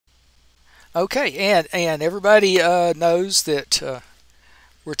Okay, and everybody knows that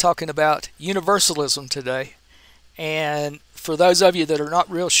we're talking about universalism today. And for those of you that are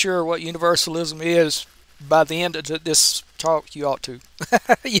not real sure what universalism is, by the end of this talk, you ought to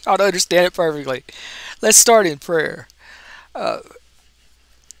you ought to understand it perfectly. Let's start in prayer. Uh,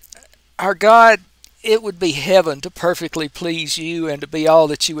 our God, it would be heaven to perfectly please you and to be all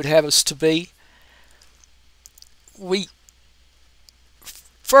that you would have us to be. We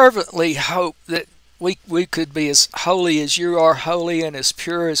fervently hope that we could be as holy as you are holy and as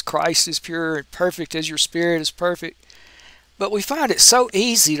pure as Christ is pure and perfect as your Spirit is perfect. But we find it so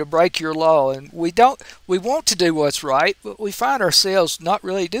easy to break your law, and we want to do what's right, but we find ourselves not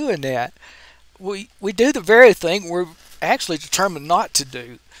really doing that. We do the very thing we're actually determined not to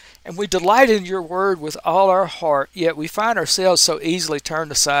do. And we delight in your word with all our heart, yet we find ourselves so easily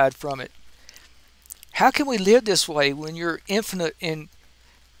turned aside from it. How can we live this way when you're infinite in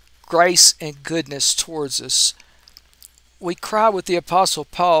grace and goodness towards us? We cry with the Apostle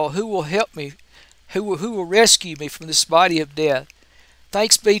Paul, who will help me, who will rescue me from this body of death?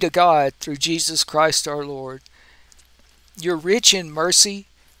 Thanks be to God through Jesus Christ our Lord. You're rich in mercy,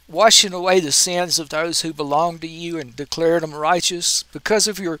 washing away the sins of those who belong to you and declaring them righteous. Because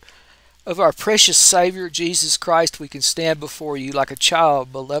of our precious Savior Jesus Christ, we can stand before you like a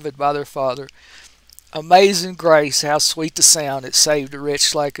child beloved by their Father. Amazing grace, how sweet the sound that saved a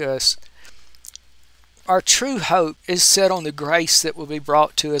wretch like us. Our true hope is set on the grace that will be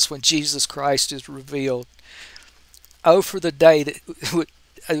brought to us when Jesus Christ is revealed. Oh, for the day that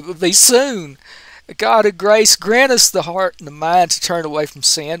it would be soon. God of grace, grant us the heart and the mind to turn away from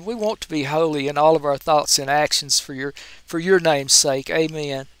sin. We want to be holy in all of our thoughts and actions for your name's sake.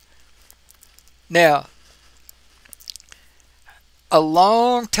 Amen. Now, a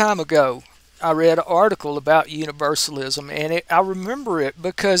long time ago, I read an article about universalism, and I remember it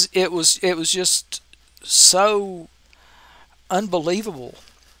because it was just so unbelievable.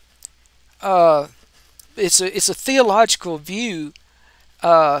 Uh, it's a theological view.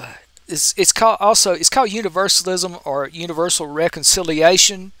 It's called universalism or universal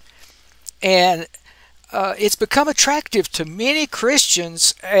reconciliation, and it's become attractive to many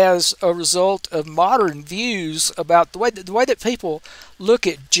Christians as a result of modern views about the way that people look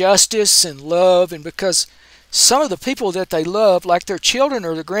at justice and love, and because some of the people that they love, like their children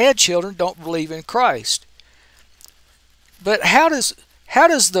or their grandchildren, don't believe in Christ. But how does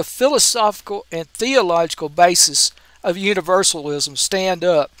the philosophical and theological basis of universalism stand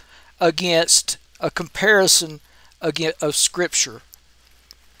up against a comparison of Scripture?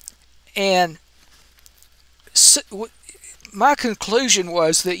 And my conclusion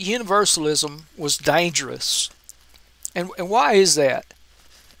was that universalism was dangerous. And why is that?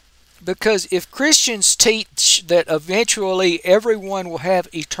 Because if Christians teach that eventually everyone will have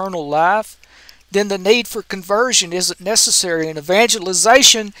eternal life, then the need for conversion isn't necessary, and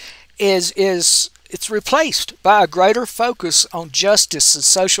evangelization it's replaced by a greater focus on justice and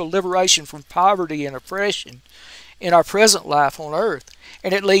social liberation from poverty and oppression in our present life on earth.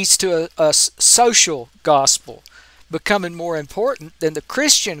 And it leads to a social gospel becoming more important than the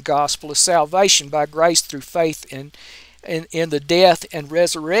Christian gospel of salvation by grace through faith in the death and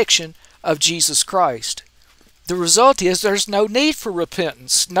resurrection of Jesus Christ. The result is there's no need for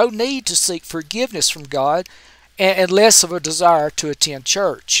repentance, no need to seek forgiveness from God, and less of a desire to attend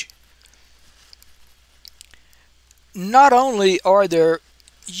church. Not only are there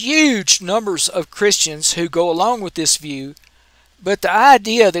huge numbers of Christians who go along with this view, but the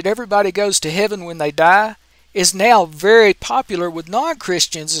idea that everybody goes to heaven when they die is now very popular with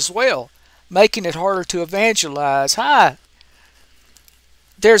non-Christians as well, making it harder to evangelize.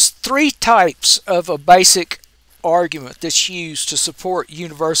 There's three types of a basic argument that's used to support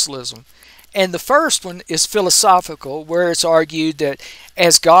universalism. And the first one is philosophical, where it's argued that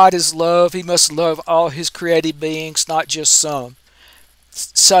as God is love, he must love all his created beings, not just some.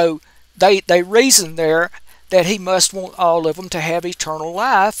 So they reason there that he must want all of them to have eternal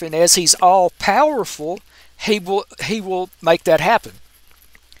life, and as he's all powerful, he will make that happen.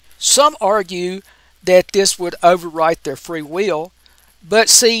 Some argue that this would overwrite their free will, but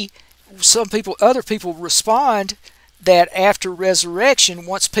see, other people respond that after resurrection,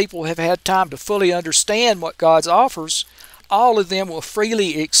 once people have had time to fully understand what God offers, all of them will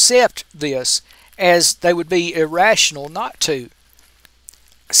freely accept this, as they would be irrational not to.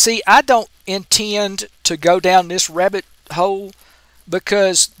 See, I don't intend to go down this rabbit hole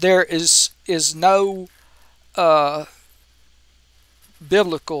because there is no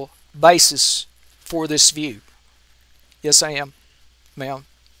biblical basis for this view. Yes, I am, ma'am.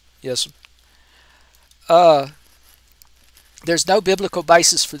 Yes. There's no biblical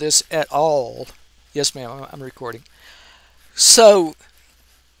basis for this at all. Yes, ma'am, I'm recording. So,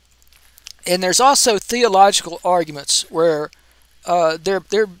 and there's also theological arguments where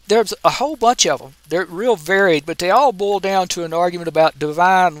there's a whole bunch of them. They're real varied, but they all boil down to an argument about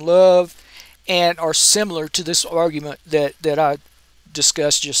divine love and are similar to this argument that I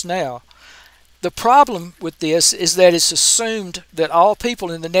discussed just now. The problem with this is that it's assumed that all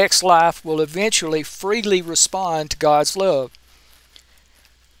people in the next life will eventually freely respond to God's love.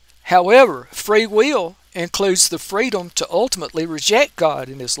 However, free will includes the freedom to ultimately reject God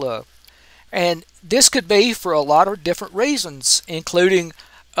and His love. And this could be for a lot of different reasons, including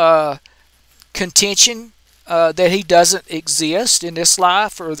contention that He doesn't exist in this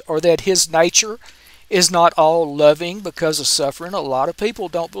life, or that His nature is not all loving because of suffering. A lot of people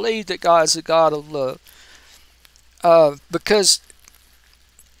don't believe that God is a God of love because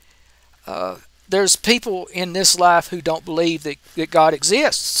there's people in this life who don't believe that God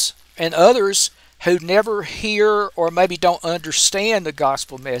exists, and others who never hear or maybe don't understand the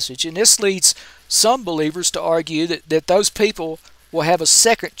gospel message. And this leads some believers to argue that those people will have a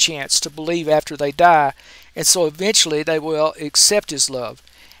second chance to believe after they die, and so eventually they will accept His love.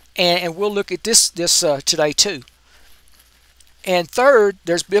 And we'll look at this today too. And third,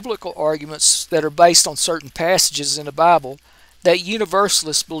 there's biblical arguments that are based on certain passages in the Bible that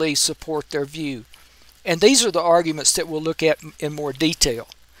universalists believe support their view. And these are the arguments that we'll look at in more detail.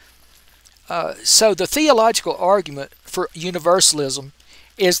 So the theological argument for universalism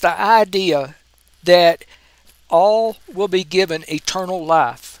is the idea that all will be given eternal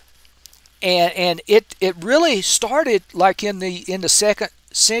life. And it really started like in the 2nd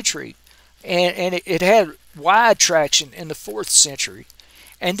century, and it had wide traction in the 4th century.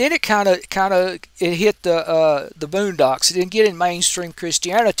 And then it kind of it hit the boondocks. It didn't get in mainstream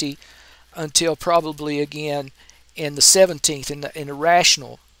Christianity until probably again in the 17th, in the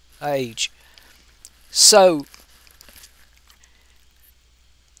rational age. So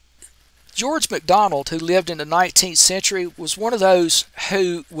George MacDonald, who lived in the 19th century, was one of those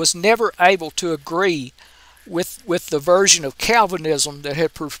who was never able to agree with the version of Calvinism that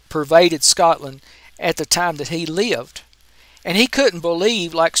had pervaded Scotland at the time that he lived. And he couldn't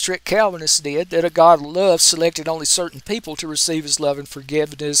believe, like strict Calvinists did, that a God of love selected only certain people to receive His love and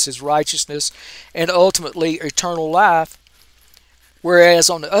forgiveness, His righteousness, and ultimately eternal life. Whereas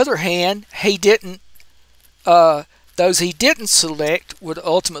on the other hand, He didn't. Those He didn't select would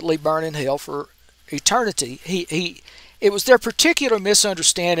ultimately burn in hell for eternity. It was their particular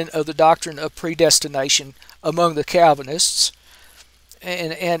misunderstanding of the doctrine of predestination among the Calvinists,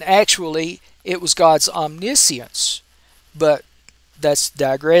 and actually it was God's omniscience, but that's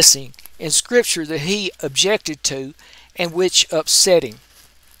digressing, in Scripture that he objected to and which upset him.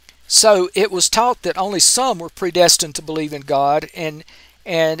 So it was taught that only some were predestined to believe in God, and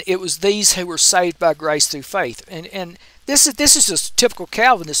it was these who were saved by grace through faith. And this is a typical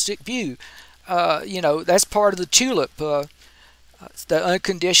Calvinistic view. That's part of the tulip, the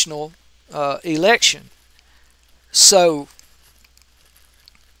unconditional election. So,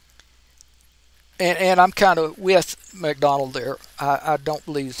 and I'm kind of with MacDonald there. I don't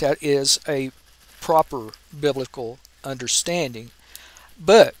believe that is a proper biblical understanding.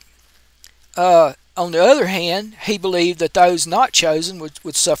 But on the other hand, he believed that those not chosen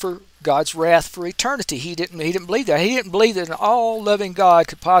would suffer God's wrath for eternity. He didn't believe that. He didn't believe that an all-loving God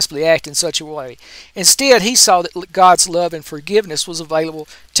could possibly act in such a way. Instead, he saw that God's love and forgiveness was available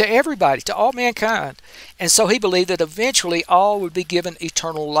to everybody, to all mankind. And so he believed that eventually all would be given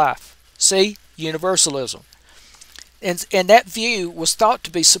eternal life. See? Universalism. And that view was thought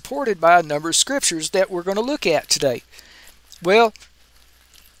to be supported by a number of scriptures that we're going to look at today. Well,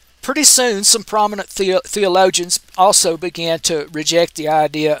 pretty soon, some prominent theologians also began to reject the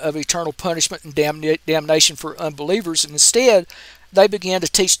idea of eternal punishment and damnation for unbelievers, and instead, they began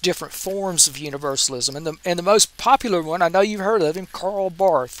to teach different forms of universalism. And the most popular one, I know you've heard of him, Karl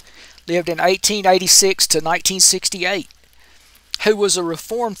Barth, lived in 1886 to 1968, who was a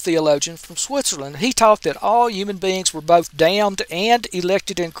Reformed theologian from Switzerland. He taught that all human beings were both damned and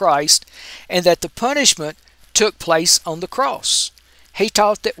elected in Christ, and that the punishment took place on the cross. He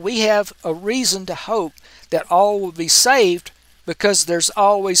taught that we have a reason to hope that all will be saved because there's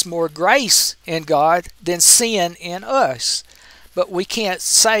always more grace in God than sin in us. But we can't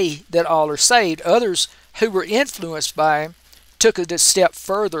say that all are saved. Others who were influenced by him took it a step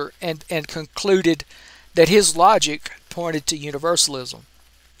further and concluded that his logic pointed to universalism.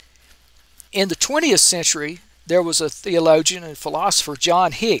 In the 20th century, there was a theologian and philosopher,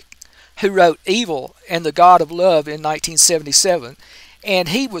 John Hick, who wrote Evil and the God of Love in 1977, and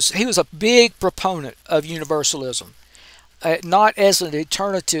he was a big proponent of universalism. not as an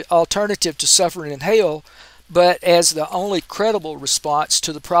alternative to suffering in hell, but as the only credible response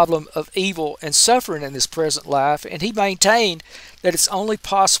to the problem of evil and suffering in this present life. And he maintained that it's only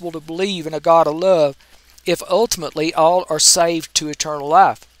possible to believe in a God of love if ultimately all are saved to eternal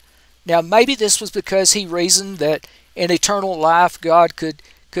life. Now, maybe this was because he reasoned that in eternal life God could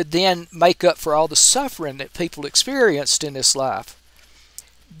then make up for all the suffering that people experienced in this life.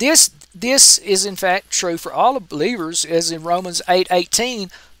 This is in fact true for all of believers, as in Romans 8:18,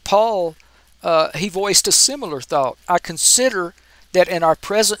 Paul he voiced a similar thought. I consider that in our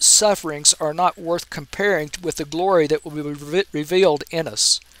present sufferings are not worth comparing with the glory that will be revealed in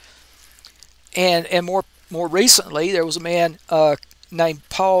us. And more recently, there was a man named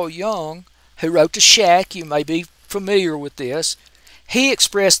Paul Young who wrote to Shack. You may be familiar with this. He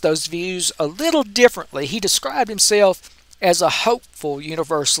expressed those views a little differently. He described himself as a hopeful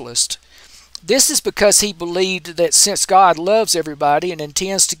universalist. This is because he believed that since God loves everybody and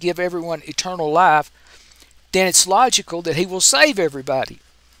intends to give everyone eternal life, then it's logical that he will save everybody.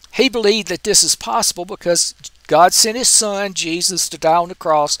 He believed that this is possible because God sent his Son, Jesus, to die on the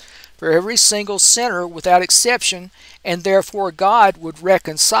cross for every single sinner without exception, and therefore God would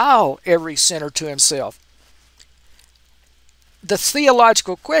reconcile every sinner to himself. The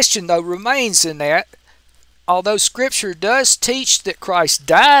theological question, though, remains in that, although Scripture does teach that Christ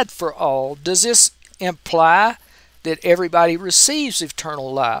died for all, does this imply that everybody receives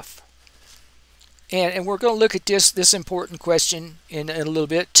eternal life? And we're going to look at this important question in a little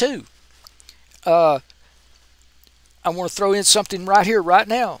bit too. I want to throw in something right here, right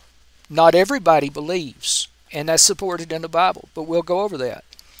now. Not everybody believes, and that's supported in the Bible, but we'll go over that.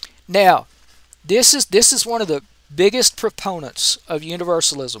 Now, this is one of the biggest proponents of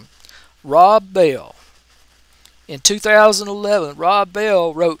universalism, Rob Bell. In 2011, Rob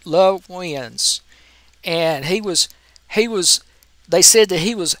Bell wrote Love Wins, and they said that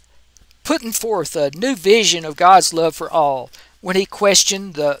he was putting forth a new vision of God's love for all when he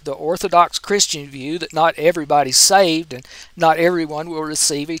questioned the Orthodox Christian view that not everybody's saved and not everyone will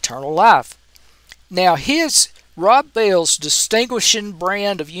receive eternal life. Now, Rob Bell's distinguishing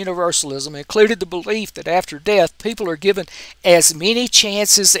brand of universalism included the belief that after death, people are given as many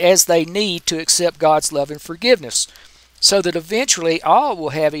chances as they need to accept God's love and forgiveness, so that eventually all will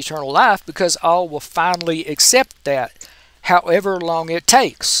have eternal life because all will finally accept that, however long it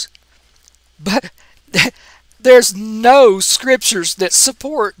takes. But there's no scriptures that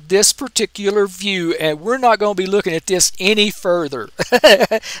support this particular view, and we're not going to be looking at this any further.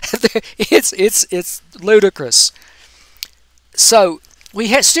 It's ludicrous. So we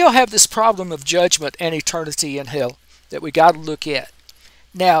still have this problem of judgment and eternity in hell that we got to look at.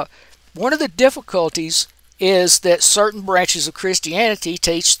 Now, one of the difficulties is that certain branches of Christianity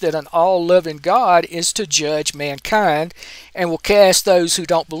teach that an all-loving God is to judge mankind and will cast those who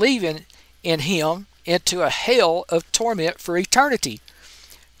don't believe in him into a hell of torment for eternity.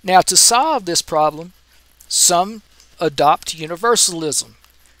 Now, to solve this problem, some adopt universalism.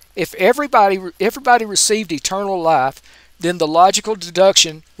 If everybody received eternal life, then the logical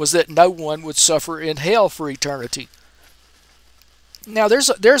deduction was that no one would suffer in hell for eternity. Now, there's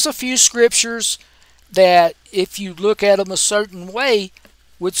a few scriptures that, if you look at them a certain way,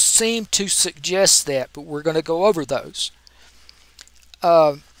 would seem to suggest that, but we're going to go over those.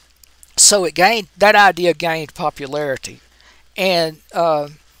 So that idea gained popularity, and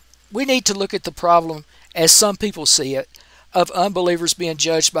we need to look at the problem as some people see it, of unbelievers being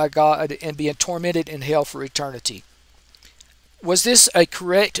judged by God and being tormented in hell for eternity. Was this a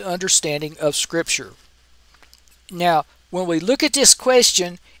correct understanding of Scripture? Now, when we look at this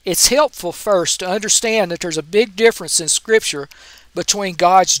question, it's helpful first to understand that there's a big difference in Scripture between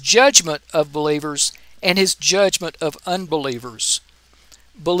God's judgment of believers and his judgment of unbelievers.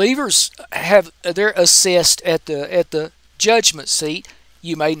 Believers they're assessed at the judgment seat.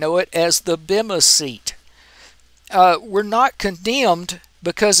 You may know it as the Bema seat. We're not condemned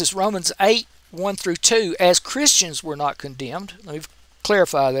because it's Romans 8, 1 through 2. As Christians, we're not condemned. Let me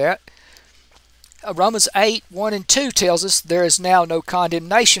clarify that. Romans 8, 1 and 2 tells us there is now no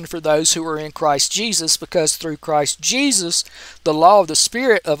condemnation for those who are in Christ Jesus, because through Christ Jesus, the law of the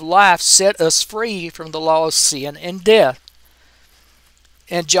Spirit of life set us free from the law of sin and death.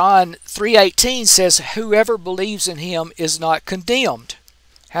 And John 3:18 says, whoever believes in him is not condemned.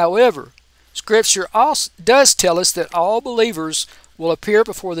 However, Scripture also does tell us that all believers will appear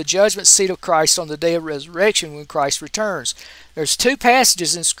before the judgment seat of Christ on the day of resurrection when Christ returns. There's two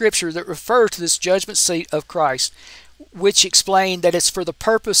passages in Scripture that refer to this judgment seat of Christ, which explain that it's for the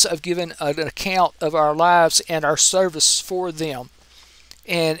purpose of giving an account of our lives and our service for them.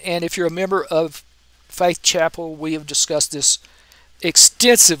 And if you're a member of Faith Chapel, we have discussed this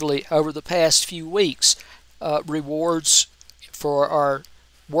extensively over the past few weeks. Rewards for our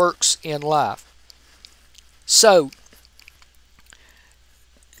works in life. So,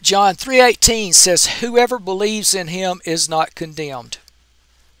 John 3:18 says, "Whoever believes in him is not condemned."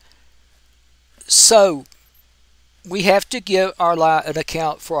 So, we have to give an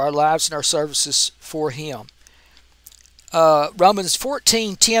account for our lives and our services for him. Romans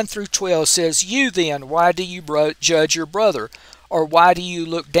 14:10 through 12 says, "You then, why do you judge your brother? Or why do you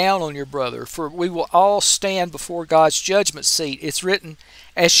look down on your brother? For we will all stand before God's judgment seat. It's written,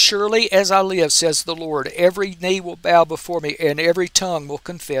 as surely as I live, says the Lord, every knee will bow before me, and every tongue will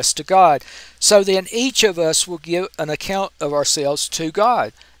confess to God. So then each of us will give an account of ourselves to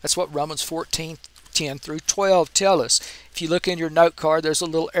God." That's what Romans 14:10 through 12 tell us. If you look in your note card, there's a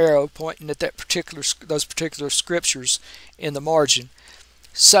little arrow pointing at those particular scriptures in the margin.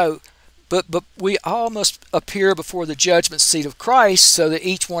 So, But we all must appear before the judgment seat of Christ, so that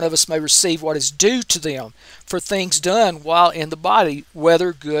each one of us may receive what is due to them for things done while in the body,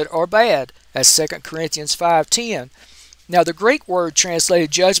 whether good or bad. That's 2 Corinthians 5:10. Now the Greek word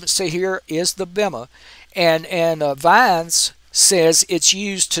translated judgment seat here is the bema, and Vines says it's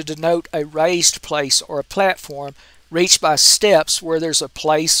used to denote a raised place or a platform reached by steps where there's a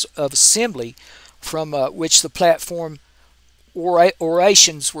place of assembly from which the platform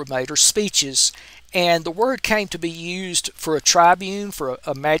orations were made, or speeches, and the word came to be used for a tribune, for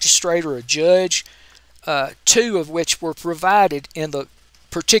a magistrate or a judge, two of which were provided in the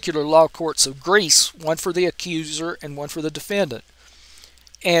particular law courts of Greece, one for the accuser and one for the defendant.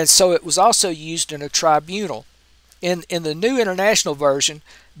 And so it was also used in a tribunal. In the New International Version,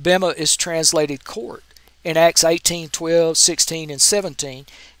 bema is translated court in Acts 18:12, 16, and 17,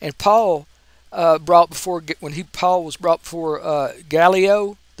 and Paul Paul was brought before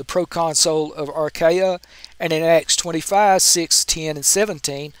Gallio, the proconsul of Achaia, and in Acts 25, 6, 10, and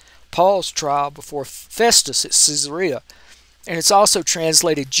 17, Paul's trial before Festus at Caesarea. And it's also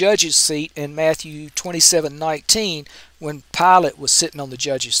translated judge's seat in Matthew 27:19, when Pilate was sitting on the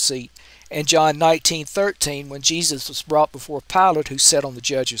judge's seat, and John 19:13, when Jesus was brought before Pilate, who sat on the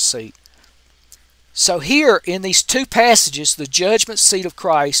judge's seat. So here in these two passages, the judgment seat of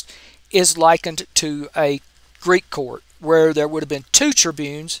Christ is likened to a Greek court, where there would have been two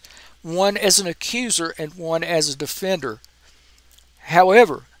tribunes, one as an accuser and one as a defender.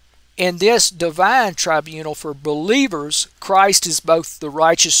 However, in this divine tribunal for believers, Christ is both the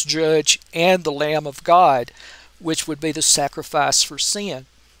righteous judge and the Lamb of God, which would be the sacrifice for sin.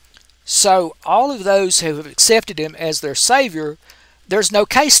 So all of those who have accepted him as their Savior, there's no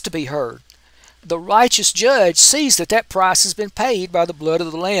case to be heard. The righteous judge sees that that price has been paid by the blood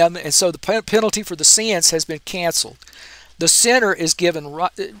of the Lamb, and so the penalty for the sins has been canceled. The sinner is given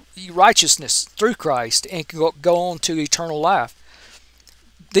righteousness through Christ and can go on to eternal life.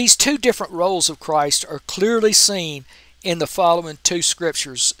 These two different roles of Christ are clearly seen in the following two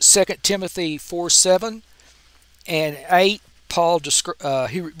scriptures. 2 Timothy 4:7 and 8, Paul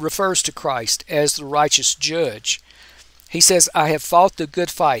he refers to Christ as the righteous judge. He says, "I have fought the good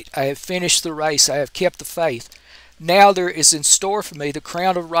fight. I have finished the race. I have kept the faith. Now there is in store for me the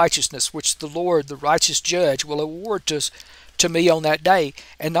crown of righteousness, which the Lord, the righteous judge, will award to me on that day,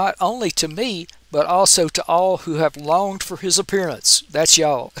 and not only to me, but also to all who have longed for his appearance." That's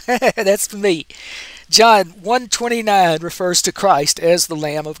y'all. That's me. John 1:29 refers to Christ as the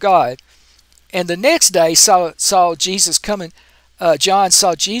Lamb of God. And the next day John saw Jesus coming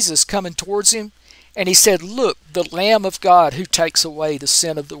towards him, and he said, "Look, the Lamb of God who takes away the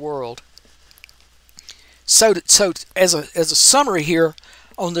sin of the world." So as a summary here,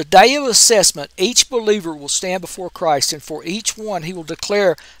 on the day of assessment, each believer will stand before Christ, and for each one he will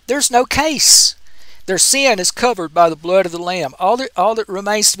declare there's no case. Their sin is covered by the blood of the Lamb. All that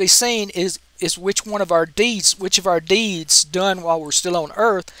remains to be seen is which of our deeds done while we're still on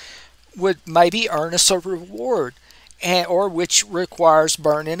earth would maybe earn us a reward, or which requires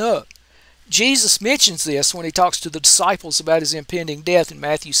burning up. Jesus mentions this when he talks to the disciples about his impending death in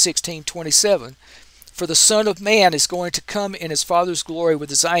Matthew 16:27. "For the Son of Man is going to come in his Father's glory with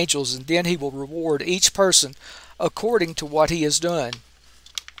his angels, and then he will reward each person according to what he has done."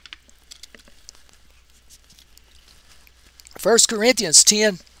 1 Corinthians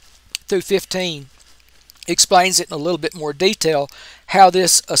 10 through 15 explains it in a little bit more detail how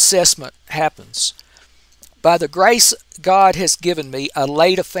this assessment happens. "By the grace God has given me, I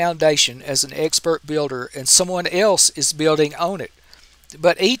laid a foundation as an expert builder, and someone else is building on it.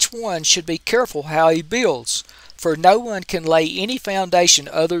 But each one should be careful how he builds, for no one can lay any foundation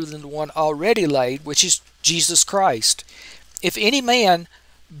other than the one already laid, which is Jesus Christ. If any man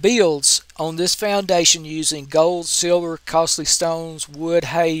builds on this foundation using gold, silver, costly stones, wood,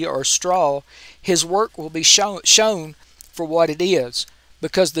 hay, or straw, his work will be shown for what it is,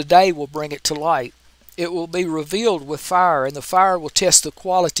 because the day will bring it to light. It will be revealed with fire, and the fire will test the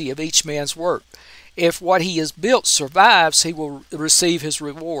quality of each man's work. If what he has built survives, he will receive his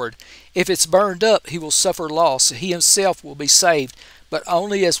reward. If it's burned up, he will suffer loss. He himself will be saved, but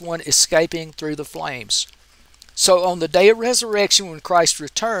only as one escaping through the flames. So on the day of resurrection, when Christ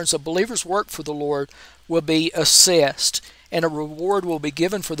returns, a believer's work for the Lord will be assessed, and a reward will be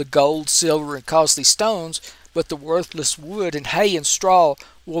given for the gold, silver, and costly stones, but the worthless wood and hay and straw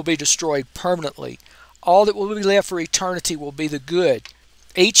will be destroyed permanently. All that will be left for eternity will be the good.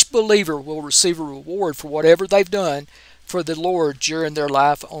 Each believer will receive a reward for whatever they've done for the Lord during their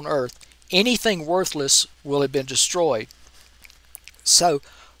life on earth. Anything worthless will have been destroyed. So,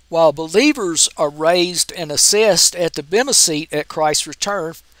 while believers are raised and assessed at the Bema seat at Christ's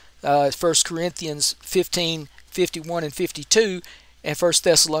return, 1 Corinthians 15:51 and 52, and 1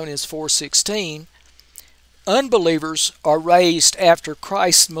 Thessalonians 4:16, unbelievers are raised after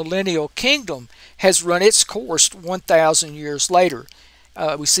Christ's millennial kingdom has run its course 1,000 years later.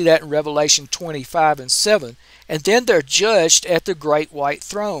 We see that in Revelation 25 and 7. And then they're judged at the great white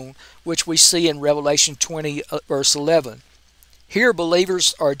throne, which we see in Revelation 20, verse 11. Here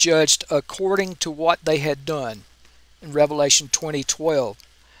believers are judged according to what they had done in Revelation 20:12.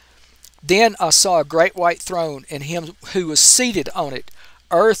 Then I saw a great white throne, and him who was seated on it.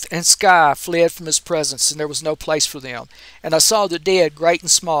 Earth and sky fled from his presence, and there was no place for them. And I saw the dead, great and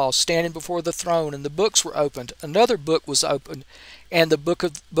small, standing before the throne, and the books were opened. Another book was opened, and the book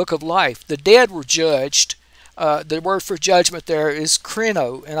of life. The dead were judged. The word for judgment there is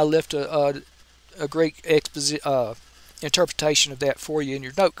krino, and I left a Greek interpretation of that for you in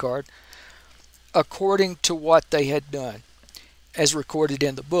your note card, according to what they had done, as recorded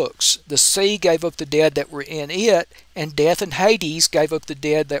in the books. The sea gave up the dead that were in it, and death and Hades gave up the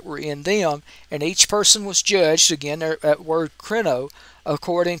dead that were in them, and each person was judged, again that word krino,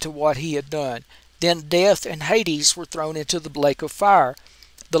 according to what he had done. Then death and Hades were thrown into the lake of fire.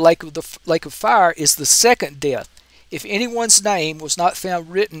 The lake of fire is the second death. If anyone's name was not found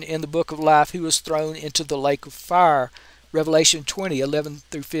written in the book of life, he was thrown into the lake of fire. Revelation 20:11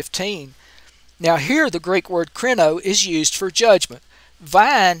 through 15. Now here the Greek word krino is used for judgment.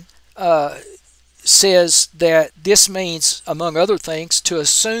 Vine says that this means, among other things, to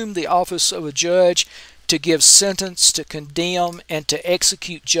assume the office of a judge, to give sentence, to condemn, and to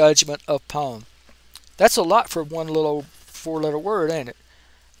execute judgment upon. That's a lot for one little four-letter word, ain't it?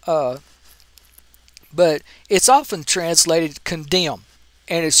 But it's often translated condemn,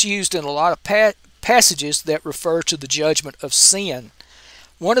 and it's used in a lot of passages that refer to the judgment of sin.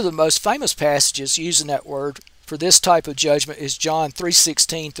 One of the most famous passages using that word for this type of judgment is John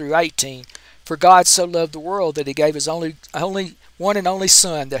 3:16 through 18. For God so loved the world that he gave his only one and only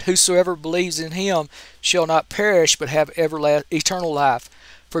Son, that whosoever believes in him shall not perish but have eternal life.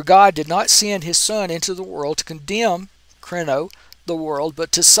 For God did not send his Son into the world to condemn, krino, the world,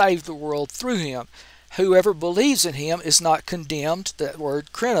 but to save the world through him. Whoever believes in him is not condemned, that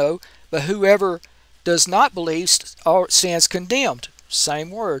word krino, but whoever does not believe stands condemned,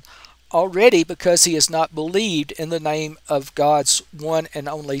 same word, already, because he has not believed in the name of God's one and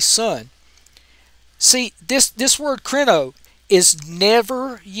only Son. See, this word krino is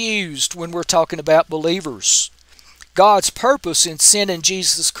never used when we're talking about believers. God's purpose in sending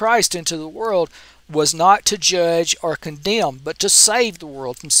Jesus Christ into the world was not to judge or condemn, but to save the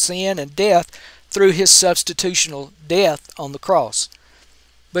world from sin and death through his substitutional death on the cross.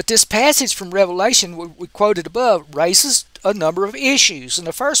 But this passage from Revelation we quoted above raises a number of issues. And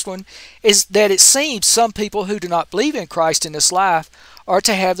the first one is that it seems some people who do not believe in Christ in this life are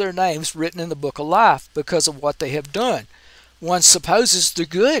to have their names written in the book of life because of what they have done. One supposes the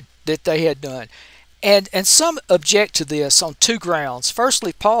good that they had done. And some object to this on two grounds.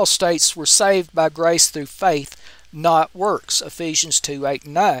 Firstly, Paul states we're saved by grace through faith, not works, Ephesians 2:8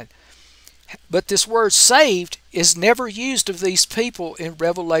 and 9. But this word saved is never used of these people in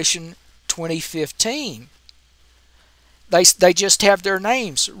Revelation 20:15. They just have their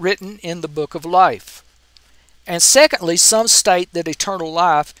names written in the book of life. And secondly, some state that eternal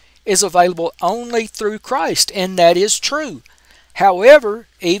life is available only through Christ, and that is true. However,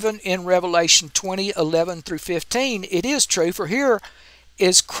 even in Revelation 20:11 through 15, it is true, for here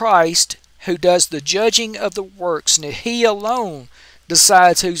is Christ who does the judging of the works, and he alone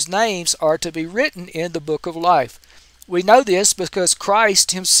decides whose names are to be written in the book of life. We know this because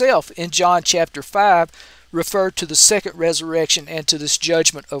Christ himself in John chapter 5 referred to the second resurrection and to this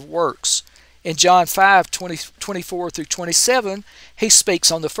judgment of works. In John 5:24 through 27, he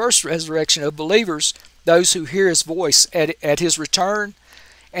speaks on the first resurrection of believers, those who hear his voice at his return.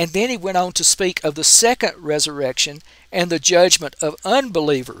 And then he went on to speak of the second resurrection and the judgment of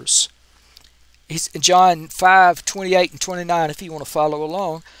unbelievers. In John 5:28 and 29, if you want to follow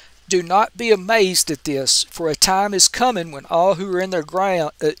along, do not be amazed at this, for a time is coming when all who are in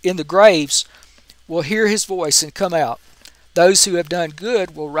the graves will hear his voice and come out. Those who have done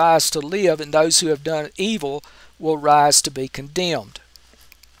good will rise to live, and those who have done evil will rise to be condemned.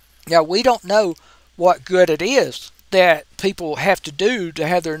 Now, we don't know what good it is that people have to do to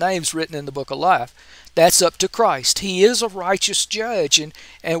have their names written in the book of life. That's up to Christ. He is a righteous judge,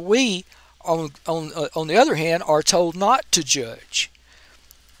 and we, on the other hand, are told not to judge.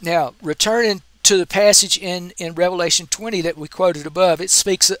 Now, returning to the passage in Revelation 20 that we quoted above, it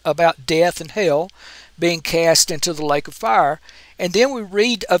speaks about death and hell being cast into the lake of fire. And then we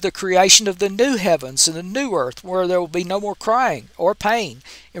read of the creation of the new heavens and the new earth, where there will be no more crying or pain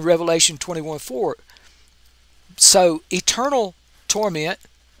in Revelation 21:4. So eternal torment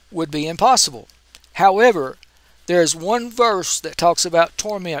would be impossible. However, there is one verse that talks about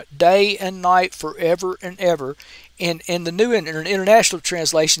torment day and night forever and ever. In the New International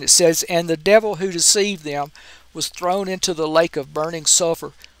Translation, it says, "And the devil who deceived them was thrown into the lake of burning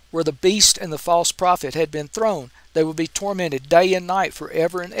sulfur, where the beast and the false prophet had been thrown. They will be tormented day and night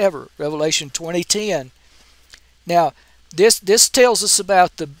forever and ever." Revelation 20:10. Now, this tells us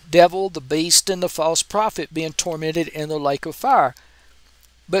about the devil, the beast, and the false prophet being tormented in the lake of fire.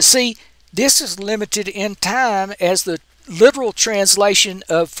 But see, this is limited in time, as the literal translation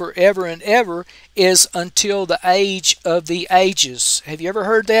of forever and ever is until the age of the ages. Have you ever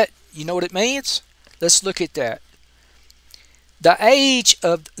heard that? You know what it means? Let's look at that. The age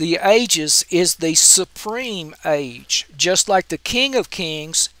of the ages is the supreme age, just like the King of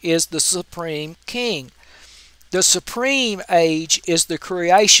Kings is the supreme king. The supreme age is the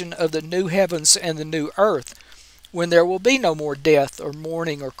creation of the new heavens and the new earth, when there will be no more death or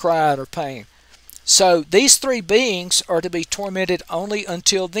mourning or crying or pain. So these three beings are to be tormented only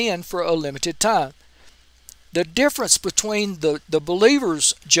until then for a limited time. The difference between the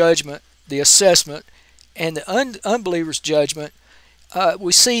believer's judgment, the assessment, and the unbeliever's judgment,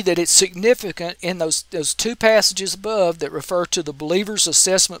 we see that it's significant in those two passages above that refer to the believer's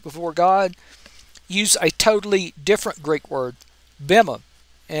assessment before God. Use a totally different Greek word, bema,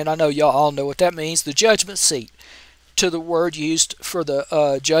 and I know y'all all know what that means, the judgment seat, to the word used for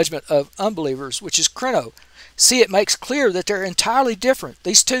the judgment of unbelievers, which is krino. See, it makes clear that they're entirely different.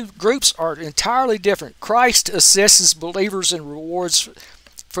 These two groups are entirely different. Christ assesses believers and rewards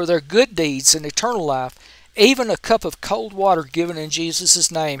for their good deeds in eternal life. Even a cup of cold water given in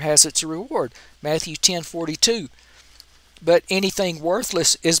Jesus' name has its reward, Matthew 10:42. But anything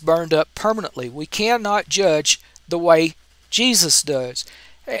worthless is burned up permanently. We cannot judge the way Jesus does,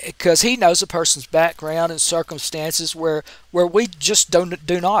 because he knows a person's background and circumstances where we just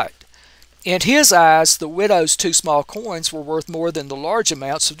do not. In his eyes, the widow's 2 small coins were worth more than the large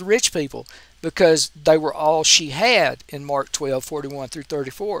amounts of the rich people, because they were all she had in Mark 12:41 through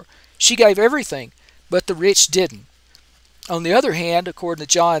 34. She gave everything, but the rich didn't. On the other hand, according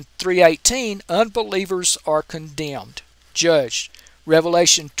to John 3:18, unbelievers are condemned, judged.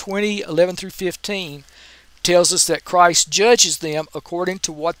 Revelation 20:11 through 15 tells us that Christ judges them according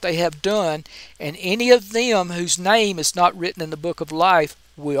to what they have done, and any of them whose name is not written in the book of life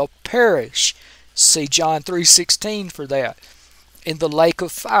will perish. See John 3:16 for that. In the lake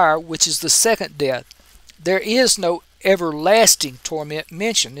of fire, which is the second death, there is no everlasting torment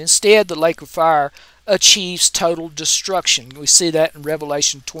mentioned. Instead, the lake of fire achieves total destruction. We see that in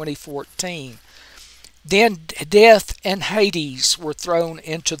Revelation 20:14. Then death and Hades were thrown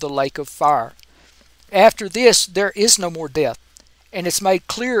into the lake of fire. After this, there is no more death, and it's made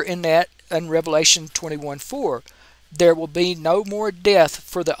clear in Revelation 21:4. There will be no more death,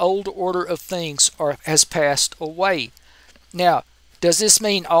 for the old order of things has passed away. Now, does this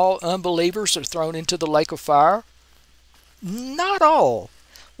mean all unbelievers are thrown into the lake of fire? Not all.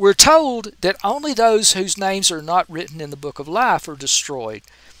 We're told that only those whose names are not written in the book of life are destroyed.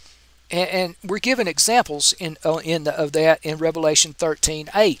 And we're given examples of that in Revelation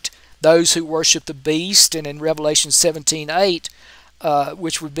 13:8. Those who worship the beast, and in Revelation 17:8,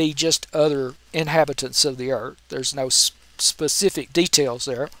 which would be just other inhabitants of the earth. There's no specific details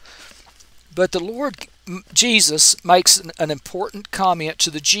there. But the Lord Jesus makes an important comment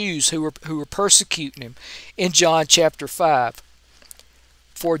to the Jews who were persecuting him in John chapter 5.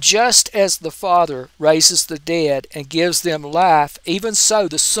 For just as the Father raises the dead and gives them life, even so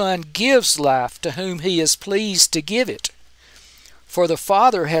the Son gives life to whom he is pleased to give it. For the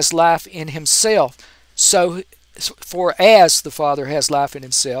Father has life in himself, for as the Father has life in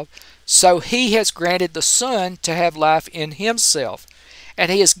himself, so he has granted the Son to have life in himself. And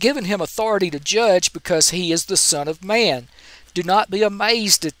he has given him authority to judge, because he is the Son of Man. Do not be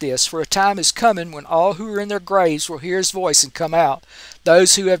amazed at this, for a time is coming when all who are in their graves will hear his voice and come out.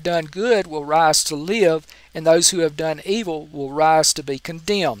 Those who have done good will rise to live, and those who have done evil will rise to be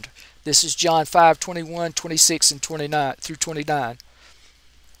condemned. This is John 5:21, 26, and 29 through 29.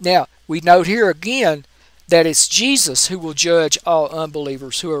 Now, we note here again that it's Jesus who will judge all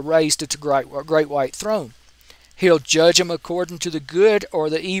unbelievers who are raised at the great white throne. He'll judge them according to the good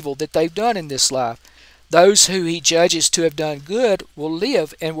or the evil that they've done in this life. Those who he judges to have done good will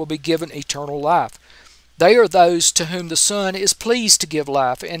live and will be given eternal life. They are those to whom the Son is pleased to give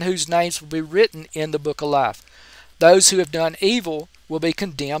life, and whose names will be written in the book of life. Those who have done evil will be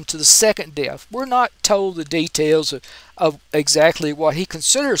condemned to the second death. We're not told the details of exactly what he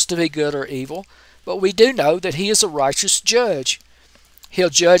considers to be good or evil, but we do know that he is a righteous judge. He'll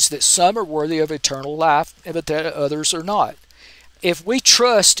judge that some are worthy of eternal life, but that others are not. If we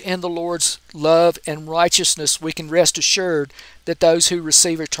trust in the Lord's love and righteousness, we can rest assured that those who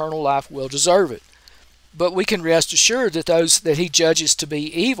receive eternal life will deserve it. But we can rest assured that those that he judges to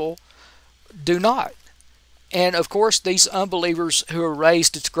be evil do not. And of course, these unbelievers who are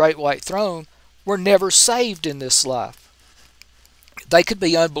raised at the great white throne were never saved in this life. They could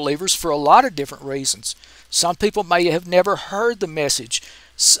be unbelievers for a lot of different reasons. Some people may have never heard the message,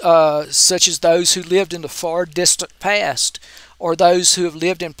 such as those who lived in the far distant past, or those who have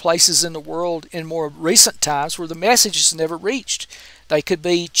lived in places in the world in more recent times where the message has never reached. They could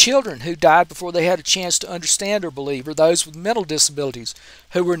be children who died before they had a chance to understand or believe, or those with mental disabilities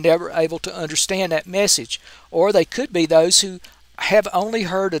who were never able to understand that message. Or they could be those who have only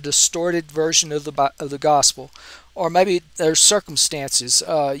heard a distorted version of the gospel, or maybe their circumstances,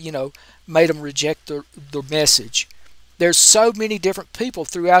 made them reject the message. There's so many different people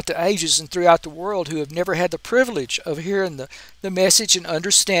throughout the ages and throughout the world who have never had the privilege of hearing the message and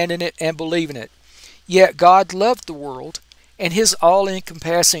understanding it and believing it. Yet God loved the world, and his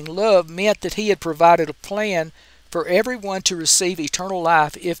all-encompassing love meant that he had provided a plan for everyone to receive eternal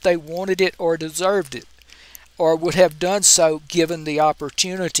life if they wanted it or deserved it, or would have done so given the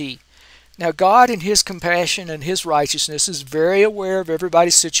opportunity. Now, God in his compassion and his righteousness is very aware of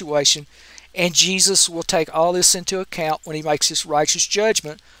everybody's situation, and Jesus will take all this into account when he makes his righteous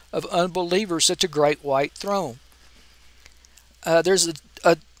judgment of unbelievers at the great white throne.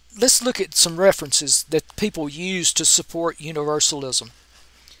 Let's look at some references that people use to support universalism.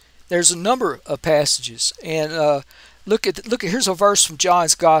 There's a number of passages, and look at here's a verse from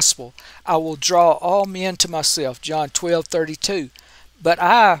John's Gospel. I will draw all men to myself, John 12:32. But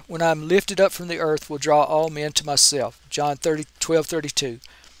I, when I'm lifted up from the earth, will draw all men to myself, John 12:32.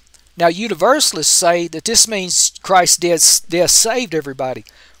 Now, universalists say that this means Christ's death saved everybody,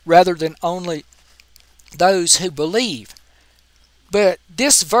 rather than only those who believe. But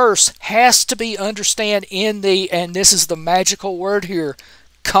this verse has to be understood in and this is the magical word here,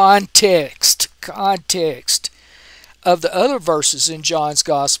 context of the other verses in John's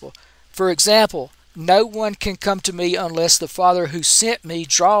Gospel. For example, no one can come to me unless the Father who sent me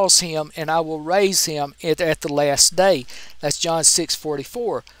draws him, and I will raise him at the last day. That's John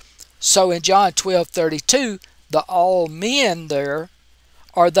 6:44. So in John 12:32, the all men there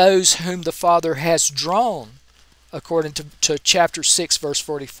are those whom the Father has drawn, according to chapter 6, verse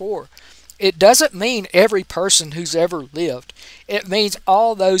 44. It doesn't mean every person who's ever lived. It means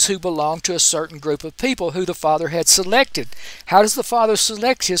all those who belong to a certain group of people who the Father had selected. How does the Father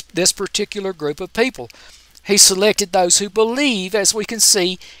select this particular group of people? He selected those who believe, as we can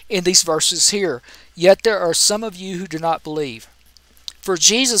see in these verses here. Yet there are some of you who do not believe. For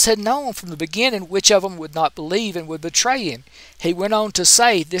Jesus had known from the beginning which of them would not believe and would betray him. He went on to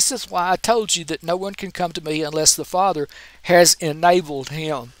say, this is why I told you that no one can come to me unless the Father has enabled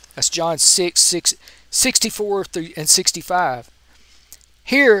him. That's John 6:64 and 65.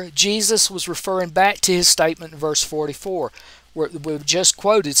 Here, Jesus was referring back to his statement in verse 44, where we've just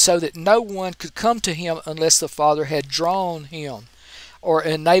quoted, so that no one could come to him unless the Father had drawn him or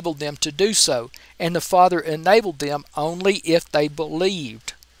enabled them to do so. And the Father enabled them only if they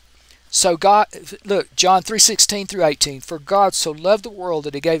believed. So God, look, John 3:16 through 18, for God so loved the world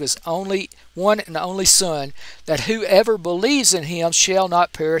that he gave his one and only Son, that whoever believes in him shall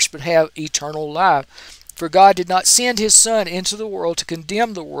not perish but have eternal life. For God did not send his Son into the world to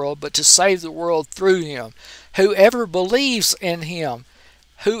condemn the world, but to save the world through him. Whoever believes in him,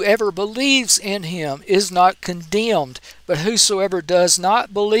 whoever believes in him is not condemned, but whosoever does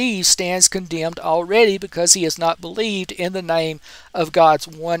not believe stands condemned already, because he has not believed in the name of God's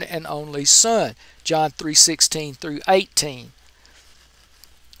one and only Son. John 3:16 through 18.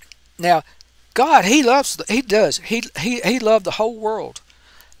 Now, God, He loved the whole world.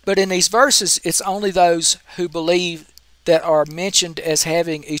 But in these verses, it's only those who believe that are mentioned as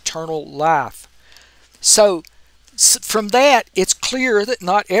having eternal life. So, from that, it's clear that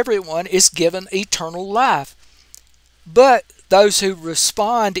not everyone is given eternal life. But those who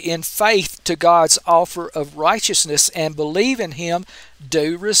respond in faith to God's offer of righteousness and believe in Him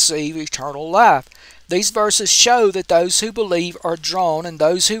do receive eternal life. These verses show that those who believe are drawn, and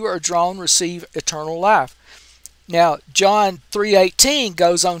those who are drawn receive eternal life. Now, John 3:18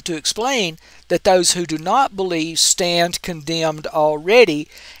 goes on to explain that those who do not believe stand condemned already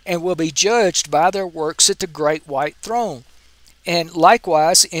and will be judged by their works at the great white throne. And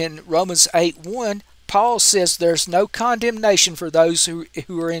likewise, in Romans 8:1, Paul says there's no condemnation for those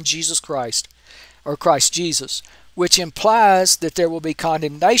who are in Jesus Christ, or Christ Jesus, which implies that there will be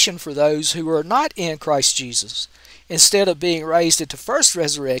condemnation for those who are not in Christ Jesus. Instead of being raised at the first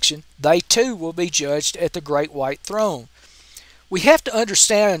resurrection, they too will be judged at the great white throne. We have to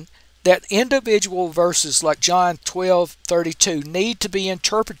understand that individual verses like John 12:32 need to be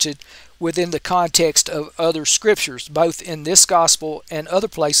interpreted within the context of other scriptures, both in this gospel and other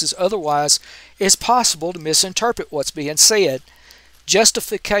places. Otherwise, it's possible to misinterpret what's being said.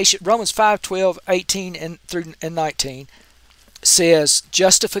 Justification, Romans 5:12, 18 and 19 says,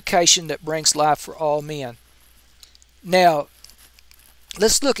 justification that brings life for all men. Now,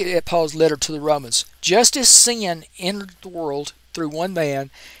 let's look at Paul's letter to the Romans. Just as sin entered the world through one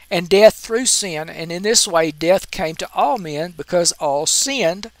man, and death through sin, and in this way death came to all men because all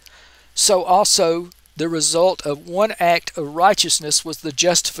sinned, so also the result of one act of righteousness was the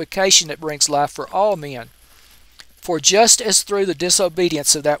justification that brings life for all men. For just as through the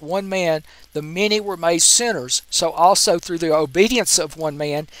disobedience of that one man the many were made sinners, so also through the obedience of one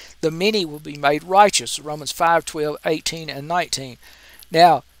man the many will be made righteous. Romans 5:12, 18, and 19.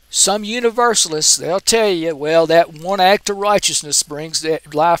 Now, some universalists, they'll tell you, well, that one act of righteousness brings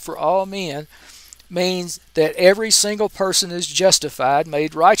that life for all men, means that every single person is justified,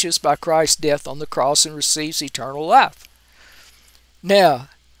 made righteous by Christ's death on the cross, and receives eternal life. Now,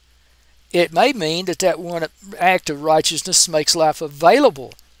 it may mean that that one act of righteousness makes life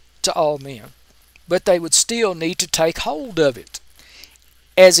available to all men, but they would still need to take hold of it.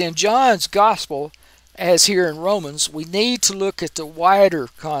 As in John's Gospel, as here in Romans, we need to look at the wider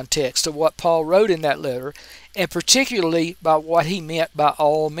context of what Paul wrote in that letter, and particularly by what he meant by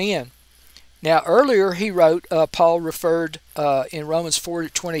all men. Now, earlier he wrote, Paul referred in Romans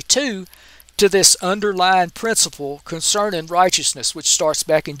 4:22 to this underlying principle concerning righteousness, which starts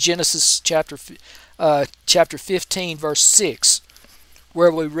back in Genesis chapter 15, verse 6,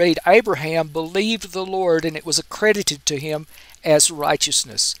 where we read, Abraham believed the Lord, and it was accredited to him as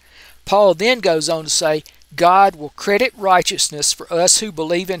righteousness. Paul then goes on to say, God will credit righteousness for us who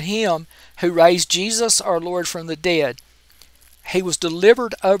believe in Him who raised Jesus our Lord from the dead. He was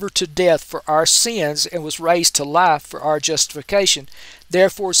delivered over to death for our sins and was raised to life for our justification.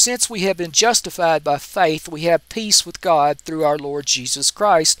 Therefore, since we have been justified by faith, we have peace with God through our Lord Jesus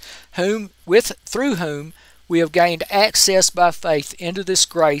Christ, through whom we have gained access by faith into this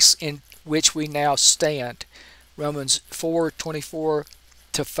grace in which we now stand. Romans 4:24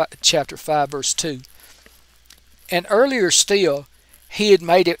 to chapter 5, verse 2. And earlier still, he had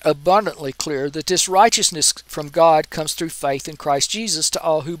made it abundantly clear that this righteousness from God comes through faith in Christ Jesus to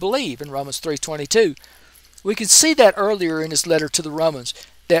all who believe, in Romans 3:22. We can see that earlier in his letter to the Romans,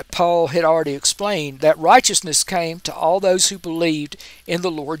 that Paul had already explained that righteousness came to all those who believed in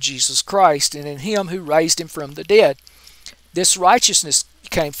the Lord Jesus Christ and in Him who raised Him from the dead. This righteousness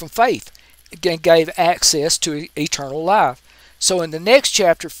came from faith and gave access to eternal life. So in the next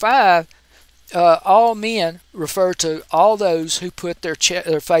chapter 5, all men refer to all those who put their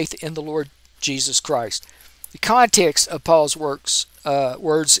faith in the Lord Jesus Christ. The context of Paul's words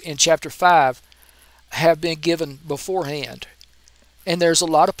in chapter 5 have been given beforehand. And there's a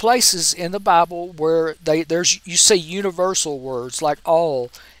lot of places in the Bible where you see universal words like all,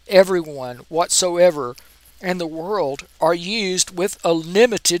 everyone, whatsoever, and the world are used with a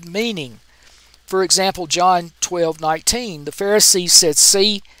limited meaning. For example, John 12:19, the Pharisees said,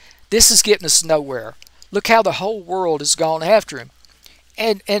 see, this is getting us nowhere. Look how the whole world has gone after him.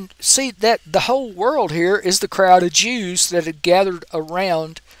 And see that the whole world here is the crowd of Jews that had gathered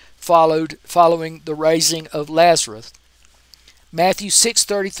around following the raising of Lazarus. Matthew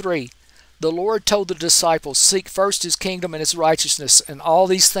 6:33, The Lord told the disciples, "Seek first his kingdom and his righteousness, and all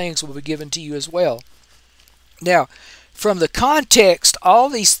these things will be given to you as well." Now, from the context, all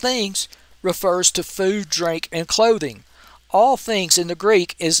these things refers to food, drink, and clothing. All things in the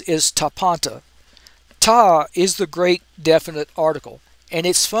Greek is tapanta. Ta is the Greek definite article, and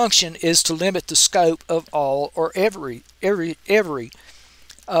its function is to limit the scope of all or every.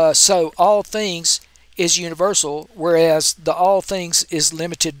 So all things is universal, whereas the all things is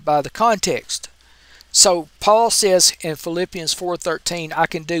limited by the context. So Paul says in Philippians 4:13, "I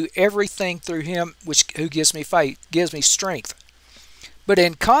can do everything through him who gives me faith, gives me strength." But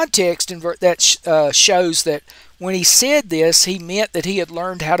in context, that shows that when he said this, he meant that he had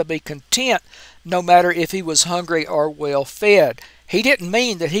learned how to be content no matter if he was hungry or well fed. He didn't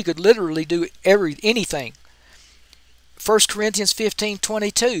mean that he could literally do anything. 1 Corinthians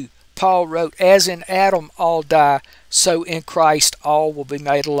 15:22, Paul wrote, "As in Adam all die, so in Christ all will be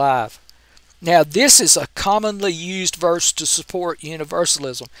made alive." Now, this is a commonly used verse to support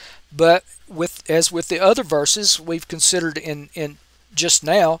universalism, but as with the other verses we've considered in just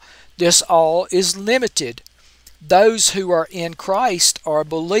now, this all is limited. Those who are in Christ are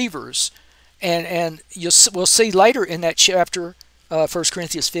believers, and we'll see later in that chapter, 1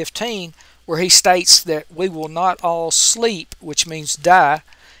 Corinthians 15, where he states that we will not all sleep, which means die,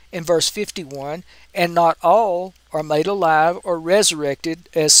 in verse 51, and not all are made alive or resurrected,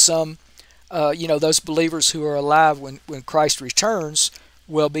 as some those believers who are alive when Christ returns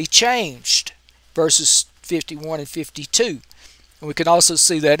will be changed. Verses 51 and 52. And we can also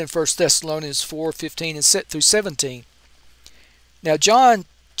see that in 1 Thessalonians 4:15 and through 17. Now, John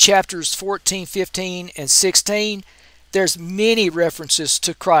chapters 14, 15, and 16, there's many references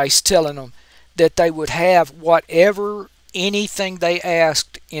to Christ telling them that they would have whatever, anything they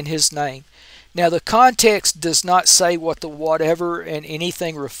asked in his name. Now, the context does not say what the whatever and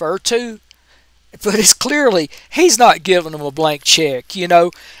anything refer to, but it's clearly, he's not giving them a blank check,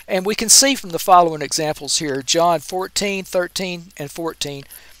 And we can see from the following examples here. John 14, 13, and 14.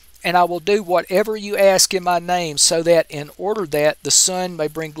 "And I will do whatever you ask in my name, so that in order that the Son may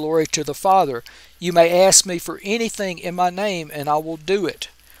bring glory to the Father. You may ask me for anything in my name, and I will do it."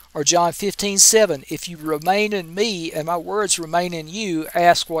 Or John 15:7, "If you remain in me, and my words remain in you,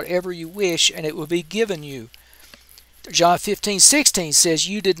 ask whatever you wish, and it will be given you." John 15:16 says,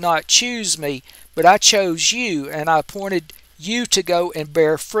 "You did not choose me, but I chose you, and I appointed you to go and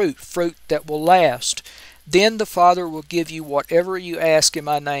bear fruit that will last. Then the Father will give you whatever you ask in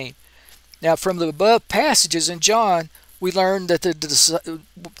my name." Now, from the above passages in John, we learn that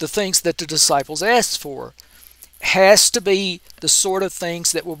the things that the disciples asked for has to be the sort of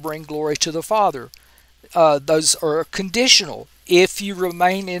things that will bring glory to the Father. Those are conditional. "If you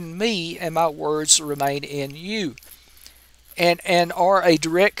remain in me, and my words remain in you." And are a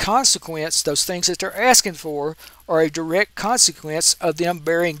direct consequence, those things that they're asking for are a direct consequence of them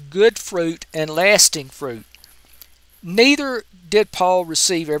bearing good fruit and lasting fruit. Neither did Paul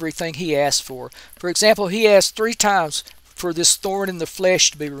receive everything he asked for. For example, he asked 3 times for this thorn in the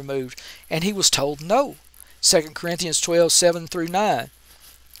flesh to be removed, and he was told no. 2 Corinthians 12:7 through 9.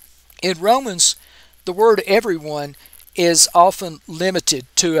 In Romans, the word everyone is often limited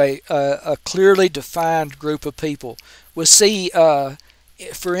to a clearly defined group of people. We'll see,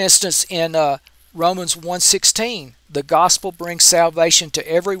 for instance, in Romans 1:16, the gospel brings salvation to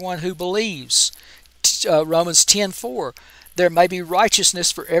everyone who believes. Romans 10:4, there may be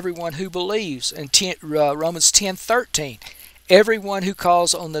righteousness for everyone who believes. And Romans 10:13, everyone who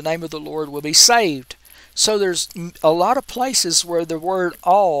calls on the name of the Lord will be saved. So there's a lot of places where the word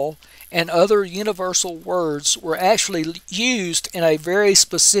all and other universal words were actually used in a very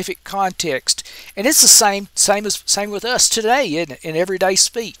specific context. And it's the same with us today, isn't it, in everyday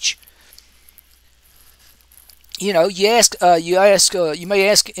speech. You may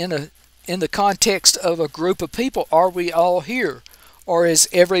ask in the context of a group of people, are we all here? Or is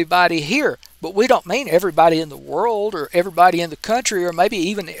everybody here? But we don't mean everybody in the world or everybody in the country or maybe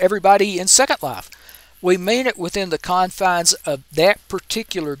even everybody in Second Life. We mean it within the confines of that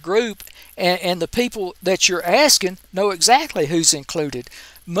particular group, and the people that you're asking know exactly who's included.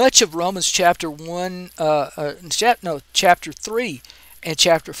 Much of Romans chapter 3 and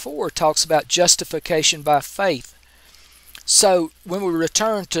chapter 4 talks about justification by faith. So when we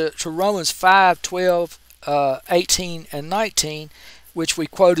return to Romans 5:12, 18, and 19, which we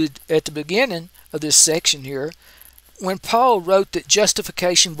quoted at the beginning of this section here, when Paul wrote that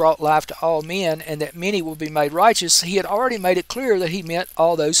justification brought life to all men and that many will be made righteous, he had already made it clear that he meant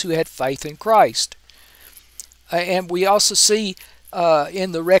all those who had faith in Christ. And we also see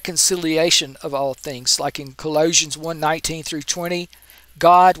in the reconciliation of all things, like in Colossians 1:19 through 20,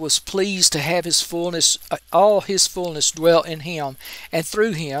 God was pleased to have his fullness, all his fullness dwell in him, and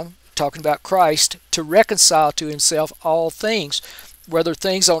through him, talking about Christ, to reconcile to himself all things, whether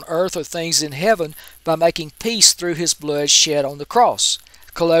things on earth or things in heaven, by making peace through his blood shed on the cross.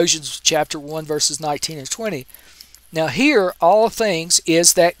 Colossians chapter 1 verses 19 and 20. Now here, all things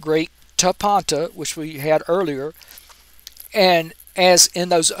is that Greek tapanta, which we had earlier, and as in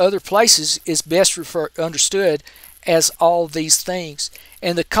those other places is best understood as all these things.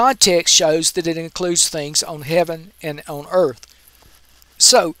 And the context shows that it includes things on heaven and on earth.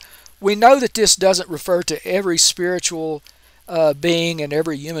 So we know that this doesn't refer to every spiritual being and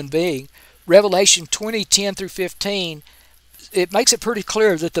every human being. Revelation 20:10 through 15, it makes it pretty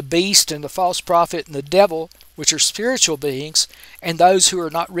clear that the beast and the false prophet and the devil, which are spiritual beings, and those who are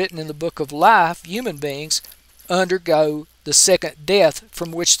not written in the book of life, human beings, undergo the second death,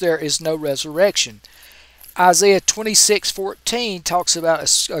 from which there is no resurrection. Isaiah 26:14 talks about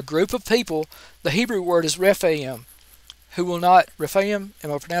a group of people. The Hebrew word is Rephaim, who will not, Rephaim,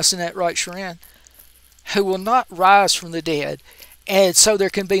 am I pronouncing that right, Sharon? Who will not rise from the dead, and so there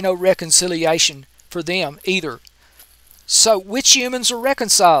can be no reconciliation for them either. So which humans are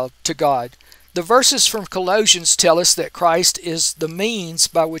reconciled to God? The verses from Colossians tell us that Christ is the means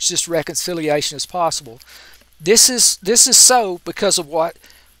by which this reconciliation is possible. This is so because of what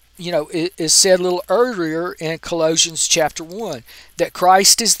is said a little earlier in Colossians chapter 1, that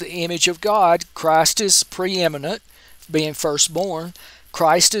Christ is the image of God. Christ is preeminent, being firstborn.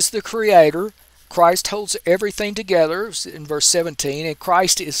 Christ is the creator. Christ holds everything together in verse 17, and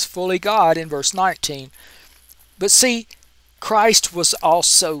Christ is fully God in verse 19. But see, Christ was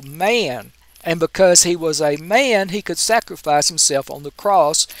also man, and because he was a man, he could sacrifice himself on the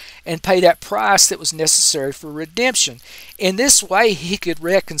cross and pay that price that was necessary for redemption. In this way, he could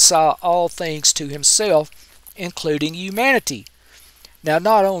reconcile all things to himself, including humanity. Now,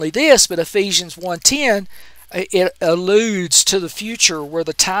 not only this, but Ephesians 1:10, it alludes to the future where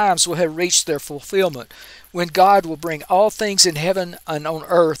the times will have reached their fulfillment, when God will bring all things in heaven and on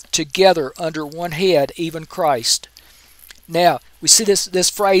earth together under one head, even Christ. Now, we see this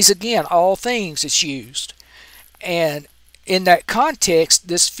phrase again, all things, it's used. And in that context,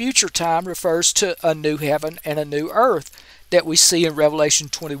 this future time refers to a new heaven and a new earth that we see in Revelation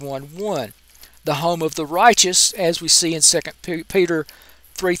 21:1. The home of the righteous, as we see in 2 Peter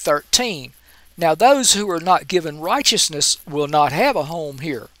 3:13. Now, those who are not given righteousness will not have a home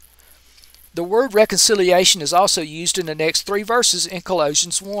here. The word reconciliation is also used in the next 3 verses in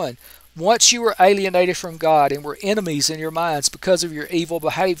Colossians 1. Once you were alienated from God and were enemies in your minds because of your evil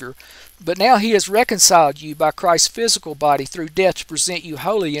behavior, but now he has reconciled you by Christ's physical body through death to present you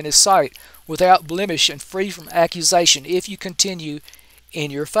holy in his sight, without blemish and free from accusation, if you continue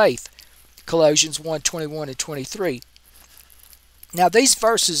in your faith. Colossians 1:21 and 23. Now these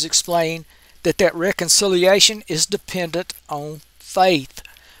verses explain that reconciliation is dependent on faith.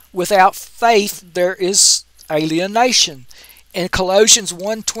 Without faith, there is alienation. In Colossians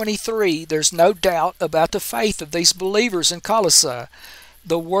 1:23, there's no doubt about the faith of these believers in Colossae.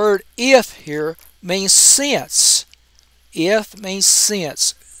 The word if here means since. If means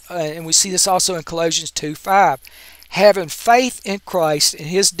since. And we see this also in Colossians 2:5. Having faith in Christ and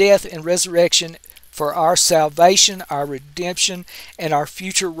his death and resurrection for our salvation, our redemption, and our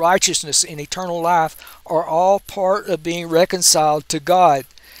future righteousness in eternal life are all part of being reconciled to God.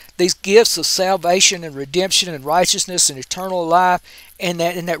 These gifts of salvation and redemption and righteousness and eternal life and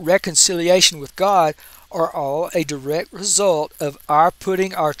that reconciliation with God are all a direct result of our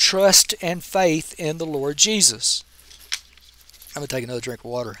putting our trust and faith in the Lord Jesus. I'm going to take another drink of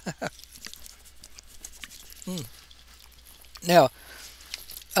water. Now,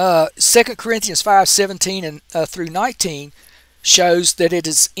 2 Corinthians 5:17 and through 19 shows that it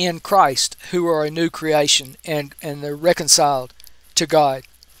is in Christ who are a new creation and they're reconciled to God.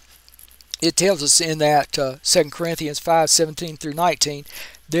 It tells us in that 2 Corinthians 5:17 through 19,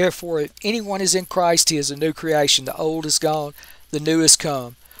 therefore, if anyone is in Christ, he is a new creation. The old is gone, the new is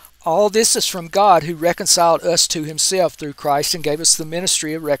come. All this is from God, who reconciled us to himself through Christ and gave us the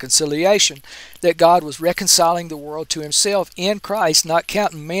ministry of reconciliation, that God was reconciling the world to himself in Christ, not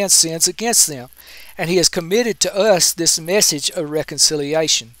counting man's sins against them. And he has committed to us this message of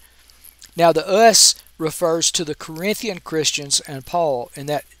reconciliation. Now, the us refers to the Corinthian Christians and Paul in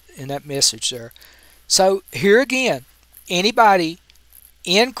that message there. So here again, anybody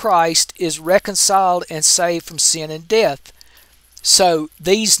in Christ is reconciled and saved from sin and death. So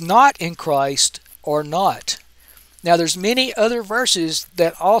these not in Christ are not. Now there's many other verses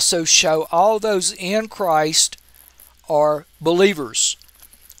that also show all those in Christ are believers.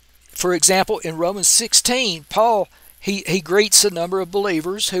 For example, in Romans 16, Paul he greets a number of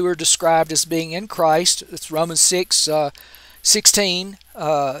believers who are described as being in Christ. It's Romans 16,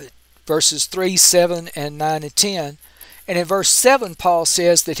 verses 3, 7, and 9 and 10. And in verse 7, Paul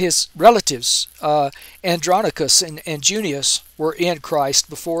says that his relatives, Andronicus and Junius, were in Christ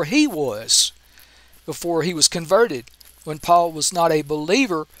before he was converted. When Paul was not a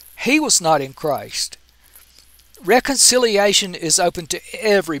believer, he was not in Christ. Reconciliation is open to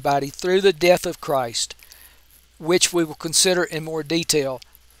everybody through the death of Christ, which we will consider in more detail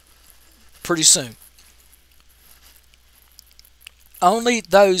pretty soon. Only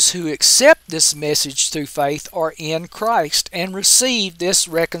those who accept this message through faith are in Christ and receive this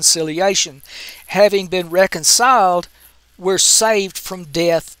reconciliation. Having been reconciled, we're saved from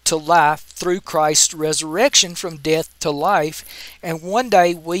death to life through Christ's resurrection from death to life, and one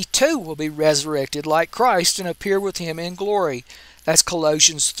day we too will be resurrected like Christ and appear with Him in glory. That's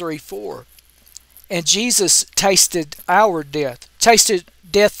Colossians 3:4. And Jesus tasted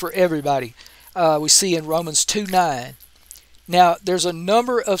death for everybody. We see in Romans 2:9. Now, there's a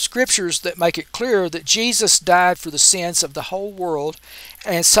number of scriptures that make it clear that Jesus died for the sins of the whole world,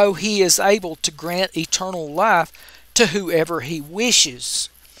 and so He is able to grant eternal life to whoever He wishes.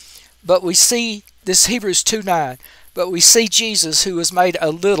 But we see this Hebrews 2:9. But we see Jesus, who was made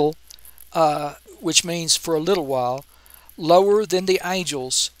a little, which means for a little while, lower than the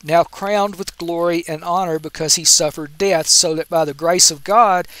angels, now crowned with glory and honor because He suffered death, so that by the grace of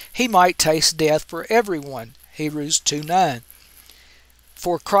God He might taste death for everyone. Hebrews 2:9.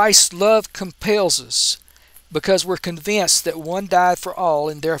 For Christ's love compels us, because we're convinced that one died for all,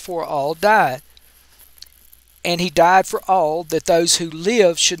 and therefore all died. And He died for all, that those who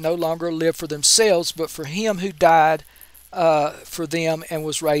live should no longer live for themselves, but for Him who died for them and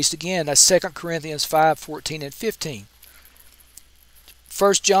was raised again. That's 2 Corinthians 5:14 and 15.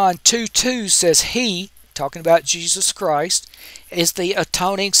 1 John 2:2 says He, talking about Jesus Christ, is the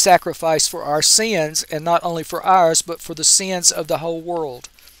atoning sacrifice for our sins, and not only for ours, but for the sins of the whole world.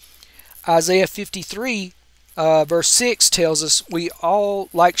 Isaiah 53 verse 6 tells us, we all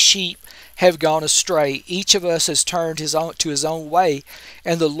like sheep have gone astray. Each of us has turned to his own way,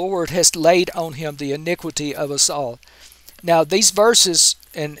 and the Lord has laid on Him the iniquity of us all. Now these verses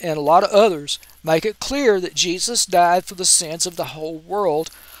and a lot of others make it clear that Jesus died for the sins of the whole world,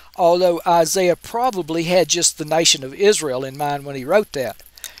 although Isaiah probably had just the nation of Israel in mind when he wrote that.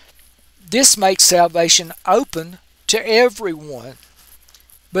 This makes salvation open to everyone.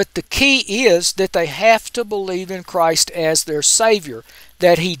 But the key is that they have to believe in Christ as their Savior,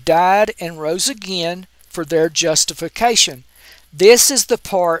 that He died and rose again for their justification. This is the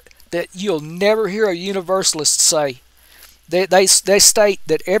part that you'll never hear a Universalist say. They state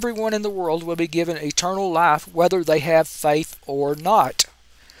that everyone in the world will be given eternal life whether they have faith or not.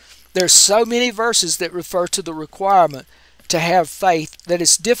 There's so many verses that refer to the requirement to have faith that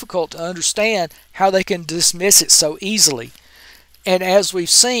it's difficult to understand how they can dismiss it so easily. And as we've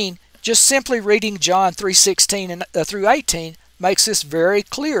seen, just simply reading John 3:16 through 18 makes this very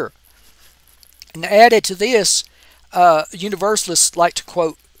clear. And added to this, Universalists like to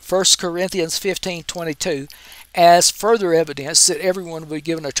quote 1 Corinthians 15:22 as further evidence that everyone will be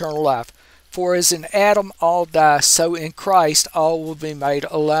given eternal life. For as in Adam all die, so in Christ all will be made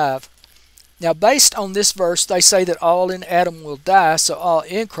alive. Now based on this verse, they say that all in Adam will die, so all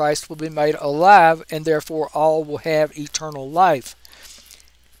in Christ will be made alive, and therefore all will have eternal life.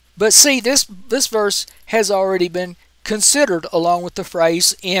 But see, this verse has already been considered along with the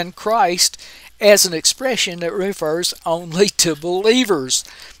phrase in Christ as an expression that refers only to believers.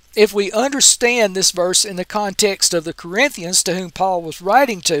 If we understand this verse in the context of the Corinthians to whom Paul was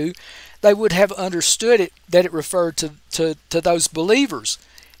writing to, they would have understood it that it referred to those believers,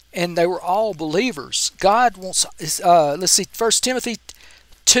 and they were all believers. God wants, let's see, 1 Timothy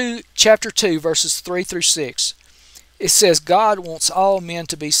 2, chapter 2, verses 3 through 6. It says God wants all men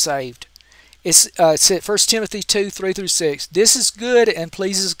to be saved. It's 1 Timothy 2, 3 through 6. This is good and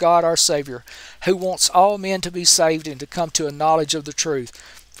pleases God our Savior, who wants all men to be saved and to come to a knowledge of the truth.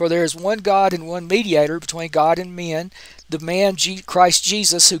 For there is one God and one mediator between God and men, the man Christ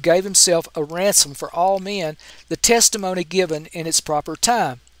Jesus, who gave Himself a ransom for all men, the testimony given in its proper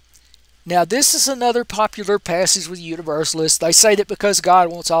time. Now this is another popular passage with Universalists. They say that because God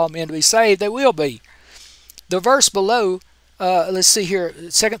wants all men to be saved, they will be. The verse below, let's see here,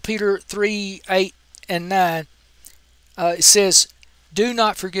 2 Peter 3, 8 and 9, it says, do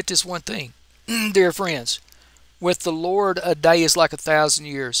not forget this one thing, dear friends. With the Lord a day is like 1,000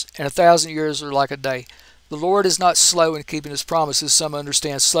 years, and 1,000 years are like a day. The Lord is not slow in keeping His promises. Some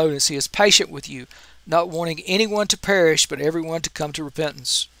understand slowness. He is patient with you, not wanting anyone to perish, but everyone to come to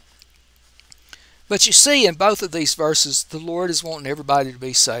repentance. But you see, in both of these verses, the Lord is wanting everybody to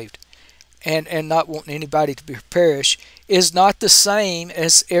be saved, and not wanting anybody to perish is not the same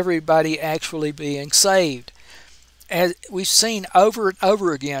as everybody actually being saved. As we've seen over and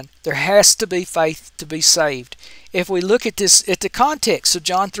over again, there has to be faith to be saved. If we look at this, at the context of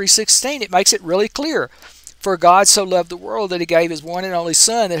John 3:16, it makes it really clear. For God so loved the world that he gave his one and only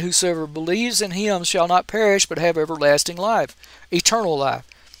Son, that whosoever believes in him shall not perish but have everlasting life, eternal life.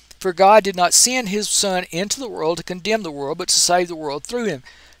 For God did not send his Son into the world to condemn the world, but to save the world through him.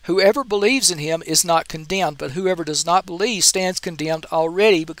 Whoever believes in him is not condemned, but whoever does not believe stands condemned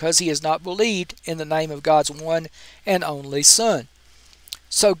already, because he has not believed in the name of God's one and only Son.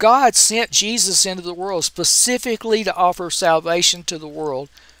 So God sent Jesus into the world specifically to offer salvation to the world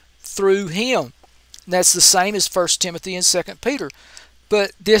through him. And that's the same as 1 Timothy and 2 Peter.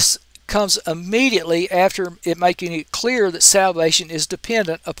 But this comes immediately after it making it clear that salvation is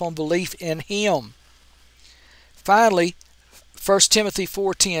dependent upon belief in him. Finally, 1 Timothy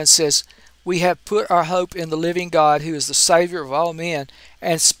 4:10 says, we have put our hope in the living God, who is the Savior of all men,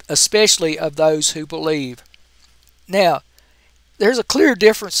 and especially of those who believe. Now, there's a clear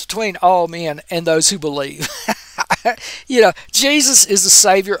difference between all men and those who believe. Jesus is the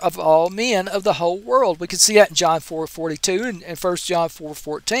Savior of all men, of the whole world. We can see that in John 4:42 and 1 John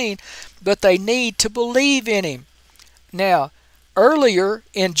 4:14, but they need to believe in him. Now, earlier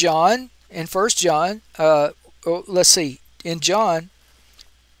in John, in 1 John, in John,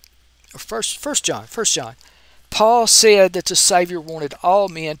 First John, Paul said that the Savior wanted all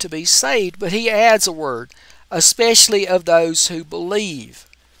men to be saved, but he adds a word, especially of those who believe.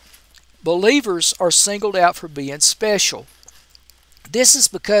 Believers are singled out for being special. This is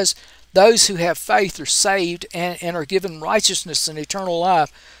because those who have faith are saved and are given righteousness and eternal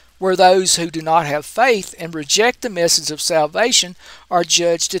life, where those who do not have faith and reject the message of salvation are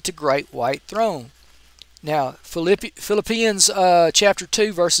judged at the great white throne. Now, Philippians chapter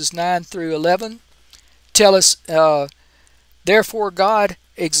 2, verses 9 through 11 tell us, therefore God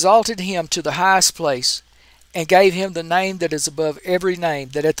exalted him to the highest place, and gave him the name that is above every name,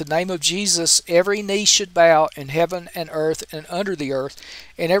 that at the name of Jesus every knee should bow in heaven and earth and under the earth,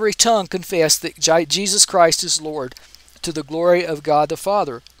 and every tongue confess that Jesus Christ is Lord, to the glory of God the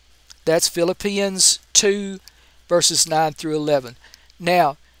Father. That's Philippians 2, verses 9 through 11.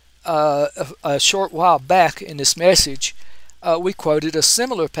 Now, a short while back in this message, we quoted a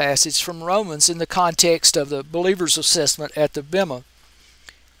similar passage from Romans in the context of the believer's assessment at the Bema.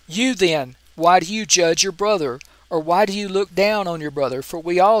 You then, why do you judge your brother? Or why do you look down on your brother? For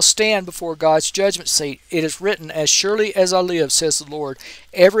we all stand before God's judgment seat. It is written, as surely as I live, says the Lord,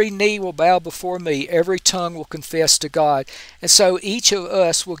 every knee will bow before me, every tongue will confess to God. And so each of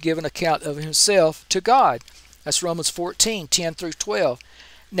us will give an account of himself to God. That's Romans 14, 10 through 12.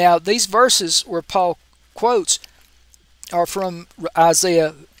 Now, these verses where Paul quotes are from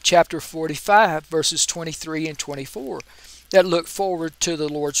Isaiah chapter 45, verses 23 and 24, that look forward to the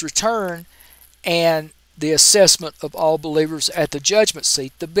Lord's return and the assessment of all believers at the judgment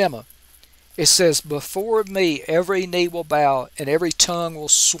seat, the Bema. It says, before me every knee will bow and every tongue will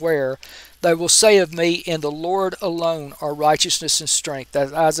swear. They will say of me, in the Lord alone are righteousness and strength.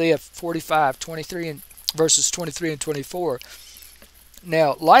 That's Isaiah 45, 23 and verses 23 and 24.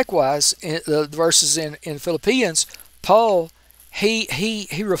 Now, likewise, in the verses in Philippians, Paul, he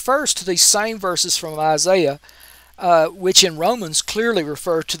refers to these same verses from Isaiah, which in Romans clearly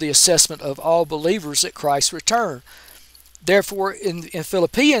refer to the assessment of all believers at Christ's return. Therefore, in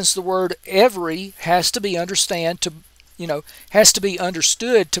Philippians, the word every has to be understood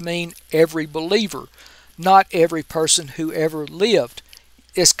to mean every believer, not every person who ever lived.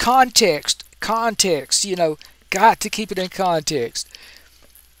 It's context, got to keep it in context.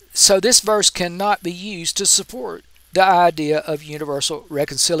 So this verse cannot be used to support the idea of universal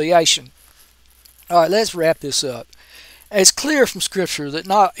reconciliation. All right, let's wrap this up. It's clear from Scripture that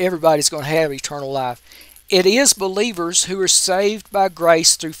not everybody's going to have eternal life. It is believers who are saved by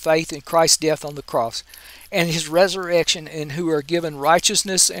grace through faith in Christ's death on the cross and his resurrection, and who are given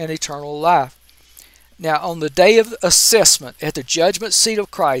righteousness and eternal life. Now, on the day of assessment at the judgment seat of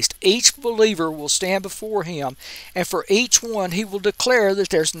Christ, each believer will stand before him, and for each one he will declare that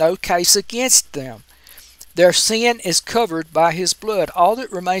there's no case against them. Their sin is covered by his blood. All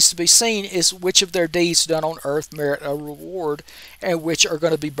that remains to be seen is which of their deeds done on earth merit a reward, and which are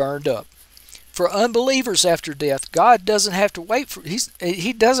going to be burned up. For unbelievers after death, God doesn't have to wait for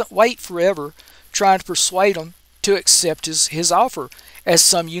He doesn't wait forever trying to persuade them to accept his offer, as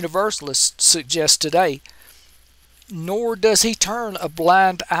some universalists suggest today. Nor does he turn a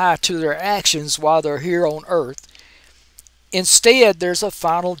blind eye to their actions while they're here on earth. Instead, there's a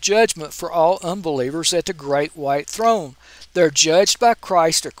final judgment for all unbelievers at the great white throne. They're judged by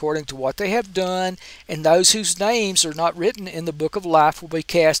Christ according to what they have done, and those whose names are not written in the book of life will be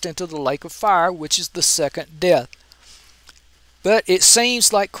cast into the lake of fire, which is the second death. But it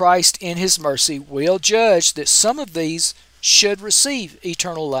seems like Christ in his mercy will judge that some of these should receive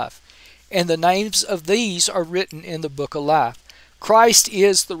eternal life, and the names of these are written in the book of life. Christ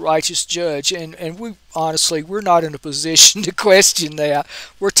is the righteous judge, and we honestly, we're not in a position to question that.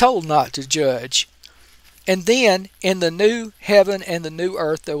 We're told not to judge. And then, in the new heaven and the new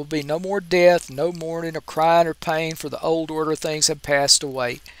earth, there will be no more death, no mourning or crying or pain, for the old order of things have passed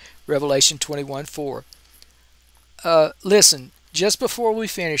away. Revelation 21:4. Listen, just before we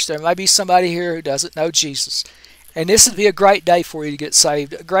finish, there may be somebody here who doesn't know Jesus. And this would be a great day for you to get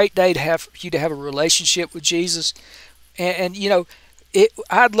saved, a great day to have you to have a relationship with Jesus. And you know,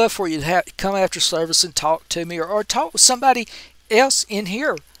 I'd love for you to come after service and talk to me, or talk with somebody else in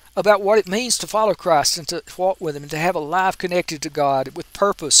here about what it means to follow Christ and to walk with Him and to have a life connected to God with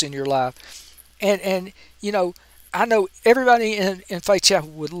purpose in your life. And you know, I know everybody in Faith Chapel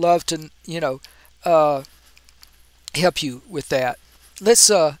would love to, help you with that. Let's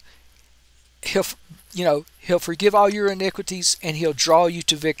He'll forgive all your iniquities and He'll draw you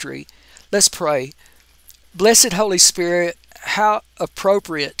to victory. Let's pray. Blessed Holy Spirit, how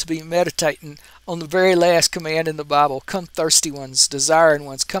appropriate to be meditating on the very last command in the Bible. Come, thirsty ones, desiring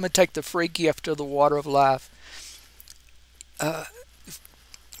ones, come and take the free gift of the water of life.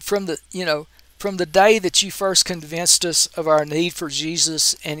 From the day that you first convinced us of our need for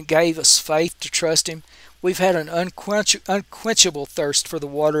Jesus and gave us faith to trust Him, we've had an unquenchable thirst for the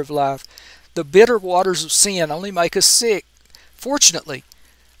water of life. The bitter waters of sin only make us sick. Fortunately,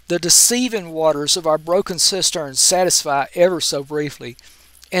 the deceiving waters of our broken cisterns satisfy ever so briefly.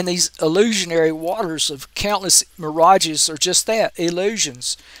 And these illusionary waters of countless mirages are just that,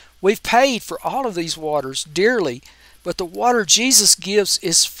 illusions. We've paid for all of these waters dearly, but the water Jesus gives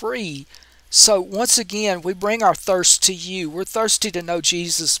is free. So once again, we bring our thirst to you. We're thirsty to know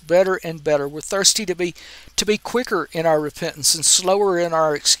Jesus better and better. We're thirsty to be quicker in our repentance and slower in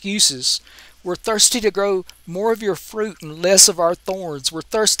our excuses. We're thirsty to grow more of your fruit and less of our thorns. We're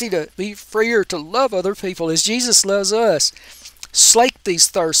thirsty to be freer to love other people as Jesus loves us. Slake these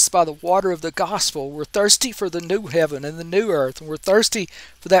thirsts by the water of the gospel. We're thirsty for the new heaven and the new earth. And we're thirsty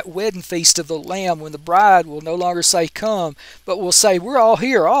for that wedding feast of the Lamb when the bride will no longer say, come, but will say, we're all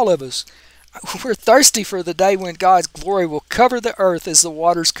here, all of us. We're thirsty for the day when God's glory will cover the earth as the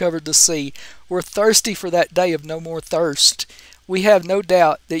waters covered the sea. We're thirsty for that day of no more thirst. We have no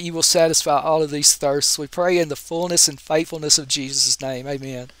doubt that you will satisfy all of these thirsts. We pray in the fullness and faithfulness of Jesus' name.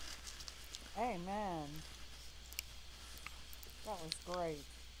 Amen. Amen. That was great.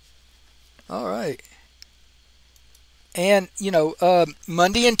 All right. And,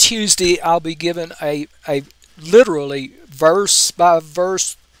 Monday and Tuesday I'll be given a literally verse by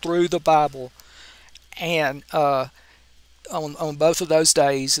verse through the Bible. And on both of those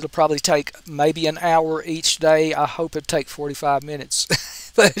days, it'll probably take maybe an hour each day. I hope it'll take 45 minutes.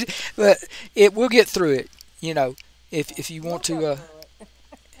 but it will get through it. If you want We'll to get through it.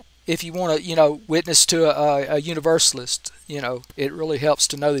 if you want to witness to a universalist, it really helps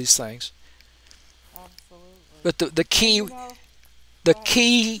to know these things. Absolutely. But the And key you know, the go ahead.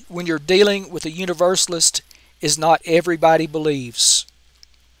 key when you're dealing with a universalist is not everybody believes.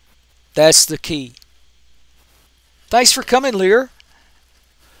 That's the key. Thanks for coming, Lear.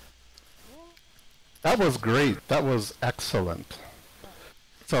 Yeah. That was great. That was excellent.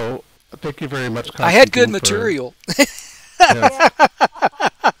 So thank you very much, I had good Constantine, for material. yes. Yeah.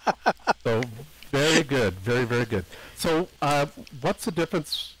 So very good, very very good. So what's the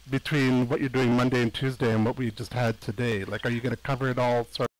difference between what you're doing Monday and Tuesday and what we just had today? Like, are you going to cover it all? Sort